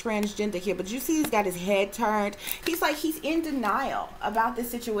with this transgender here, but you see he's got his head turned. He's like, he's in denial about the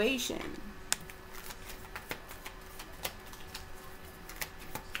situation.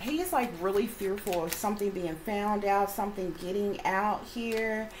 He is like really fearful of something being found out, something getting out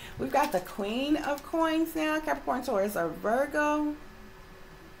here. We've got the Queen of Coins now, Capricorn, Taurus, or Virgo.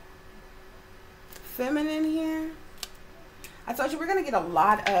 Feminine here. I told you we're going to get a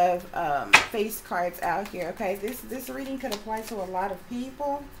lot of face cards out here, okay? This reading could apply to a lot of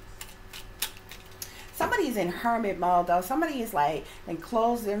people. Somebody's in hermit mode, though. Somebody is like, and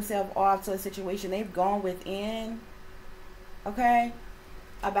closed themselves off to a situation. They've gone within, okay,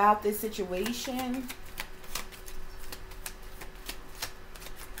 about this situation.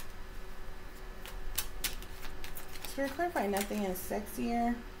 Spirit, clarify nothing is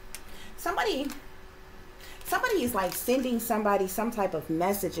sexier. Somebody is like sending somebody some type of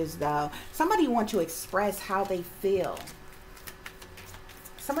messages, though. Somebody wants to express how they feel.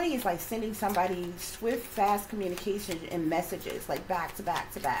 Somebody is like sending somebody swift, fast communication and messages, like back to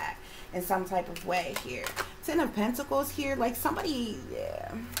back to back in some type of way here. Ten of Pentacles here, like somebody,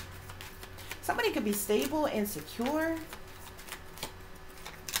 yeah. Somebody could be stable and secure.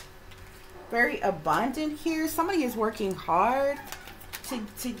 Very abundant here. Somebody is working hard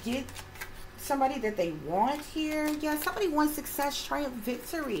to get somebody that they want here. Yeah, somebody wants success, triumph,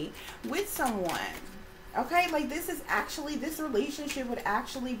 victory with someone. Okay, like this is actually, this relationship would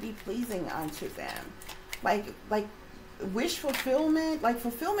actually be pleasing unto them. Like wish fulfillment, like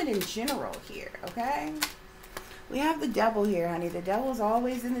fulfillment in general here, okay? We have the Devil here, honey. The Devil's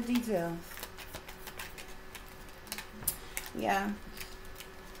always in the details. Yeah.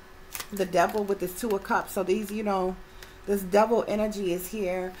 The Devil with this Two of Cups. So these, you know, this Devil energy is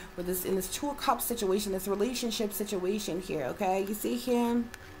here with this, in this Two of Cups situation, this relationship situation here, okay? You see him?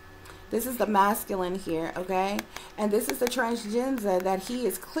 This is the masculine here, okay? And this is the transgender that he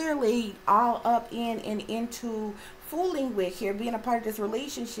is clearly all up in and into fooling with here, being a part of this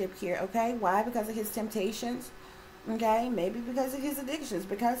relationship here, okay? Why? Because of his temptations, okay? Maybe because of his addictions,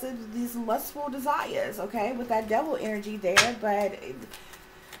 because of these lustful desires, okay? With that Devil energy there, but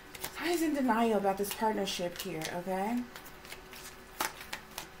he's in denial about this partnership here, okay?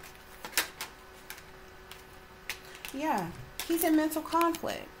 Yeah, he's in mental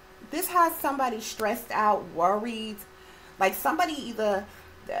conflict. This has somebody stressed out, worried, like somebody either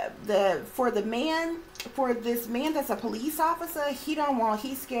for this man that's a police officer,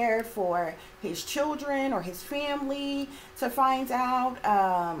 he's scared for his children or his family to find out,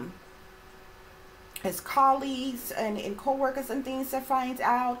 his colleagues and co-workers and things to find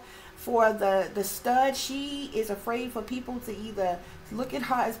out. For the stud, she is afraid for people to either look at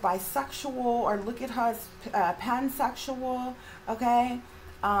her as bisexual or look at her as pansexual, okay?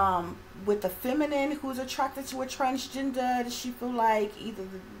 With the feminine who's attracted to a transgender, does she feel like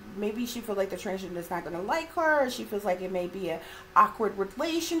maybe she feels like the transgender is not going to like her, or she feels like it may be an awkward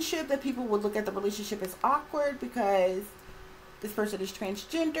relationship, that people would look at the relationship as awkward because this person is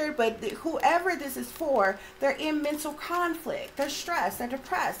transgender. But whoever this is for, they're in mental conflict, they're stressed, they're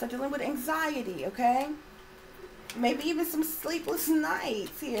depressed, they're dealing with anxiety, okay? Maybe even some sleepless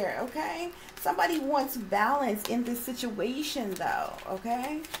nights here, okay? Somebody wants balance in this situation, though,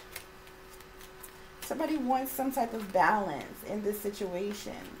 okay? Somebody wants some type of balance in this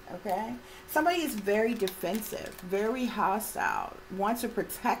situation, okay? Somebody is very defensive, very hostile, wants to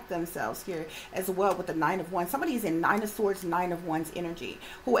protect themselves here as well with the Nine of Wands. Somebody is in Nine of Swords, Nine of Wands energy.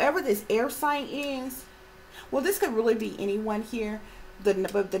 Whoever this air sign is, well, this could really be anyone here.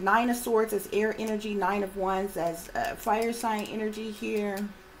 The Nine of Swords is air energy, Nine of Wands as fire sign energy here.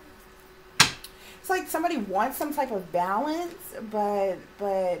 It's like somebody wants some type of balance, but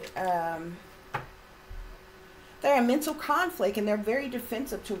they're in mental conflict and they're very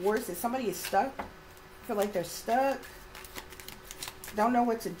defensive towards it. Somebody is stuck, feel like they're stuck, don't know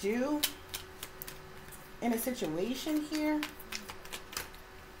what to do in a situation here.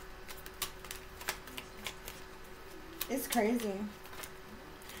 It's crazy.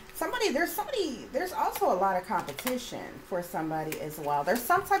 There's also a lot of competition for somebody as well. There's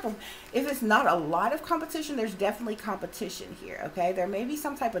some type of, if it's not a lot of competition, there's definitely competition here, okay? There may be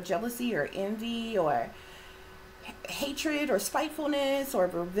some type of jealousy or envy or hatred or spitefulness or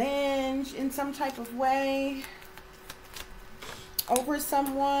revenge in some type of way over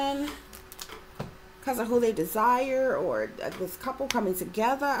someone because of who they desire, or this couple coming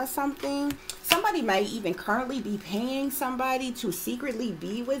together or something. Somebody might even currently be paying somebody to secretly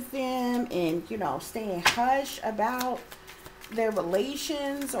be with them and, you know, staying hush about their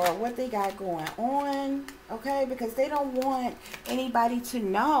relations or what they got going on, okay? Because they don't want anybody to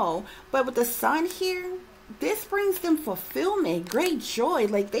know. But with the sun here, this brings them fulfillment, great joy.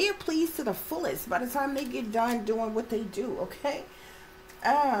 Like, they are pleased to the fullest by the time they get done doing what they do, okay?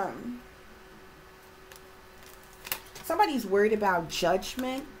 Somebody's worried about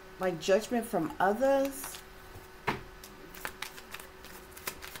judgment, like judgment from others.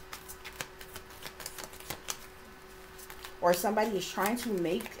 Or somebody is trying to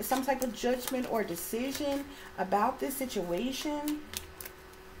make some type of judgment or decision about this situation.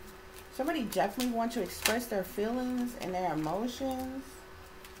 Somebody definitely wants to express their feelings and their emotions.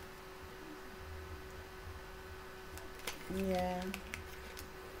 Yeah.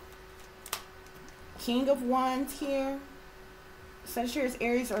 King of Wands here. Sagittarius,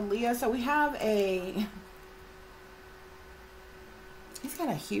 Aries, or Leo. So we have a... He's got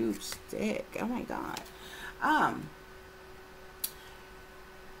a huge stick. Oh my God.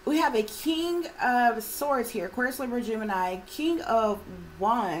 We have a King of Swords here. Aquarius, Libra, Gemini. King of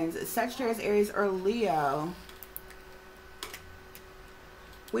Wands. Sagittarius, Aries, or Leo.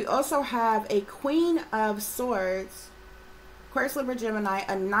 We also have a Queen of Swords. Aquarius, Libra, Gemini.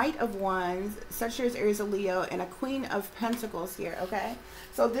 A Knight of Wands. Sagittarius, Aries, or Leo. And a Queen of Pentacles here, okay?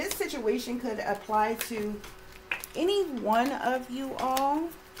 So this situation could apply to any one of you all.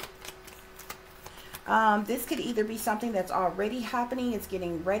 This could either be something that's already happening, it's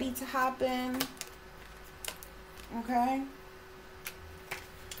getting ready to happen, okay?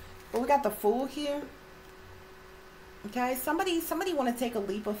 But we got the Fool here, okay? Somebody want to take a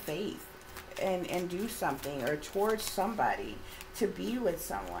leap of faith and do something, or towards somebody, to be with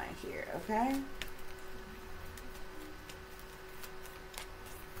someone here, okay?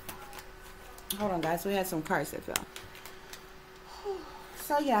 Hold on, guys. We had some cards that fell.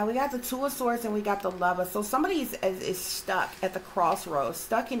 So yeah, we got the Two of Swords and we got the Lover. So somebody is stuck at the crossroads,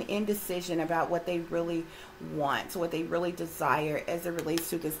 stuck in indecision about what they really want, what they really desire as it relates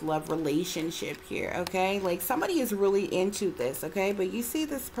to this love relationship here, okay? Like, somebody is really into this, okay? But you see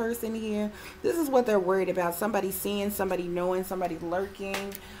this person here, this is what they're worried about. Somebody seeing, somebody knowing, somebody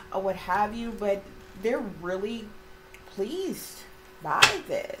lurking, or what have you. But they're really pleased by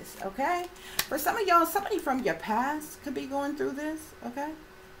this, okay? For some of y'all, somebody from your past could be going through this, okay?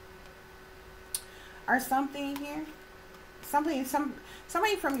 Or something here. Somebody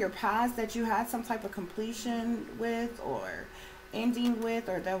from your past that you had some type of completion with, or ending with,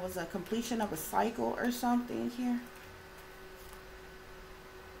 or there was a completion of a cycle or something here.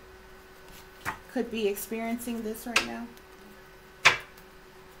 Could be experiencing this right now.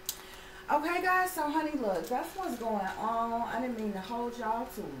 Okay, guys, so, honey, look, that's what's going on. I didn't mean to hold y'all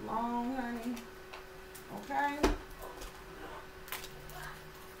too long, honey. Okay?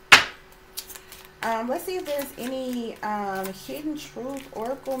 Let's see if there's any hidden truth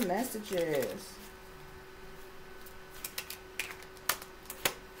oracle messages.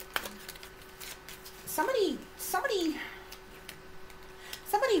 Somebody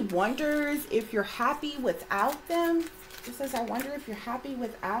wonders if you're happy without them. It says, I wonder if you're happy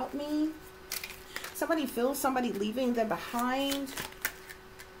without me. Somebody feels somebody leaving them behind.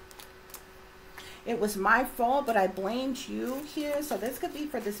 It was my fault, but I blamed you here. So this could be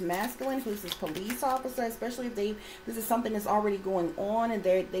for this masculine who's this police officer, especially if this is something that's already going on and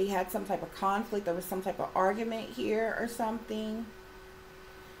they had some type of conflict. There was some type of argument here or something.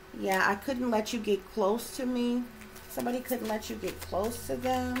 Yeah, I couldn't let you get close to me. Somebody couldn't let you get close to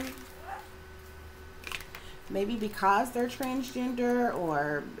them. Maybe because they're transgender,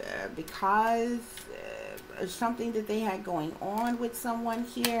 or because of something that they had going on with someone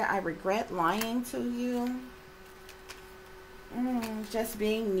here. I regret lying to you. Just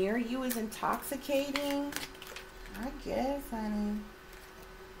being near you is intoxicating, I guess, honey.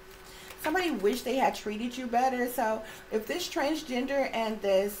 Somebody wished they had treated you better. So if this transgender and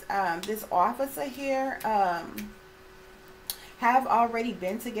this this officer here have already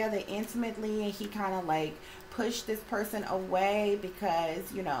been together intimately, and he kind of like pushed this person away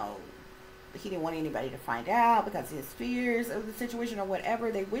because, you know, he didn't want anybody to find out because of his fears of the situation or whatever.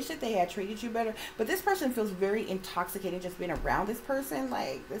 They wish that they had treated you better. But this person feels very intoxicated just being around this person.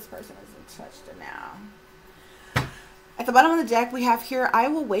 Like, this person isn't touched now. At the bottom of the deck, we have here, I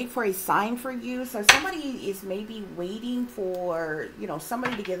will wait for a sign for you. So somebody is maybe waiting for, you know,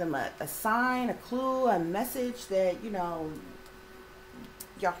 somebody to give them a sign, a clue, a message that, you know,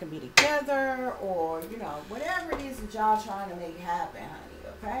 y'all can be together, or, you know, whatever it is that y'all trying to make happen,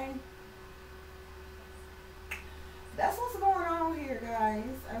 honey, okay? That's what's going on here, guys,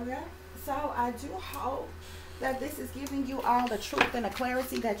 okay? So I do hope that this is giving you all the truth and the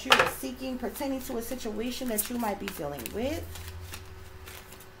clarity that you are seeking pertaining to a situation that you might be dealing with.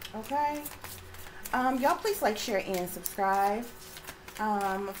 Okay. Y'all please like, share, and subscribe.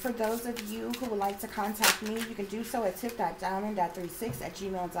 For those of you who would like to contact me, you can do so at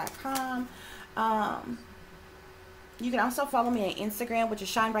tip.diamond.36@gmail.com. You can also follow me on Instagram, which is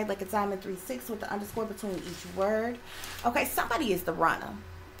shine bright like a diamond 36 with the underscore between each word. Okay, somebody is the runner.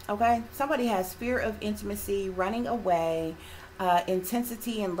 Okay, somebody has fear of intimacy, running away,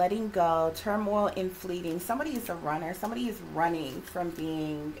 intensity and letting go, turmoil and fleeting. Somebody is a runner. Somebody is running from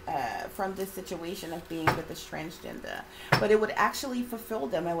being, from this situation of being with this transgender. But it would actually fulfill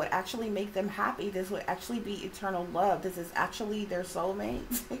them. It would actually make them happy. This would actually be eternal love. This is actually their soulmate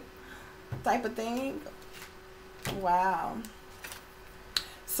type of thing. Wow.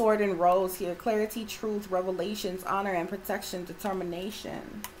 Sword and rose here. Clarity, truth, revelations, honor and protection,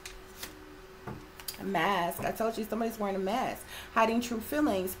 determination. A mask. I told you somebody's wearing a mask. Hiding true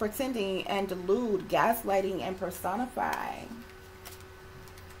feelings, pretending and delude, gaslighting and personify.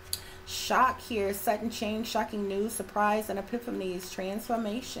 Shock here. Sudden change, shocking news, surprise and epiphanies,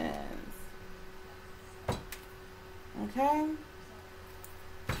 transformations. Okay.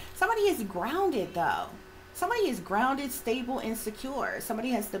 Somebody is grounded though. Somebody is grounded, stable, and secure.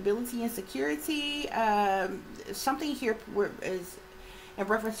 Somebody has stability and security. Something here is in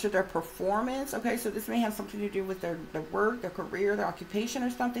reference to their performance. Okay, so this may have something to do with their work, their career, their occupation, or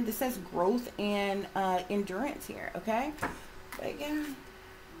something. This says growth and endurance here. Okay, but yeah,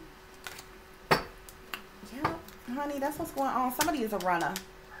 honey, that's what's going on. Somebody is a runner.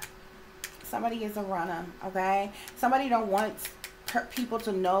 Somebody is a runner. Okay, somebody don't want people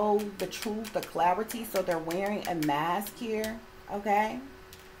to know the truth, the clarity, so they're wearing a mask here. Okay,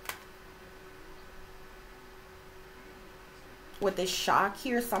 with this shock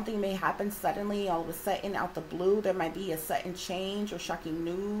here, something may happen suddenly, all of a sudden, out the blue. There might be a sudden change or shocking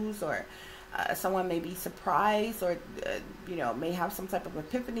news, or someone may be surprised, or you know, may have some type of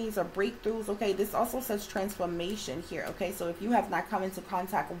epiphanies or breakthroughs. Okay, this also says transformation here. Okay, so if you have not come into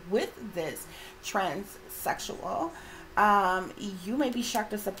contact with this transsexual, you may be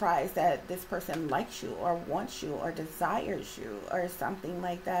shocked or surprised that this person likes you or wants you or desires you or something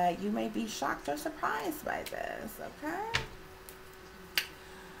like that. You may be shocked or surprised by this. Okay,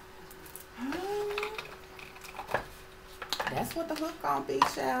 that's what the hook gonna be,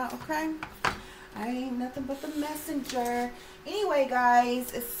 child. Okay, I ain't nothing but the messenger. Anyway,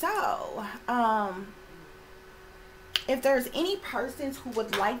 guys, so if there's any persons who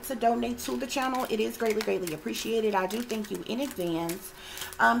would like to donate to the channel, it is greatly appreciated. I do thank you in advance.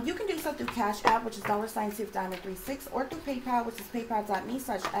 You can do so through Cash App, which is $tip-diamond36, or through PayPal, which is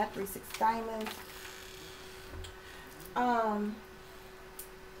paypal.me/@36diamonds.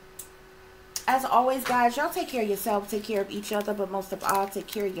 As always, guys, y'all take care of yourself, take care of each other, but most of all, take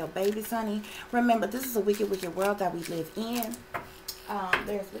care of your babies, honey. Remember, this is a wicked world that we live in.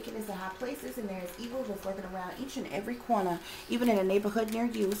 There's wickedness in high places, and there's evil that's lurking around each and every corner, even in a neighborhood near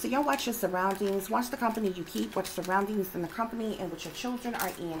you. So y'all watch your surroundings, watch the company you keep, watch surroundings in the company in which your children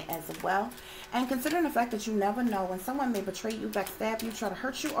are in as well. And considering the fact that you never know when someone may betray you, backstab you, try to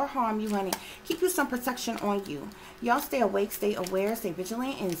hurt you, or harm you, honey, keep you some protection on you. Y'all stay awake, stay aware, stay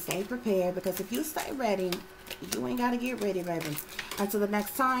vigilant, and stay prepared, because if you stay ready, you ain't got to get ready, baby. Until the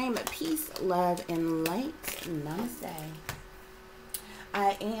next time, peace, love, and light. Namaste.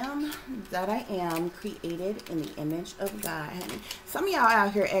 I am that I am, created in the image of God, honey. Some of y'all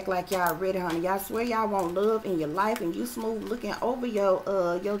out here act like y'all ready, honey. Y'all swear y'all want love in your life, and you smooth looking over your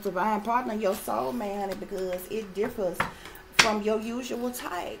divine partner, your soulmate, honey, because it differs from your usual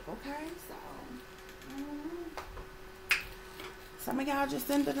type. Okay, so some of y'all just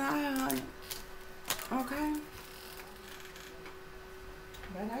in denial, honey. Okay,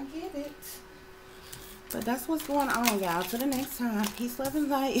 but I get it. But that's what's going on, y'all. Till the next time. Peace, love, and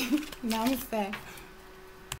light. Namaste.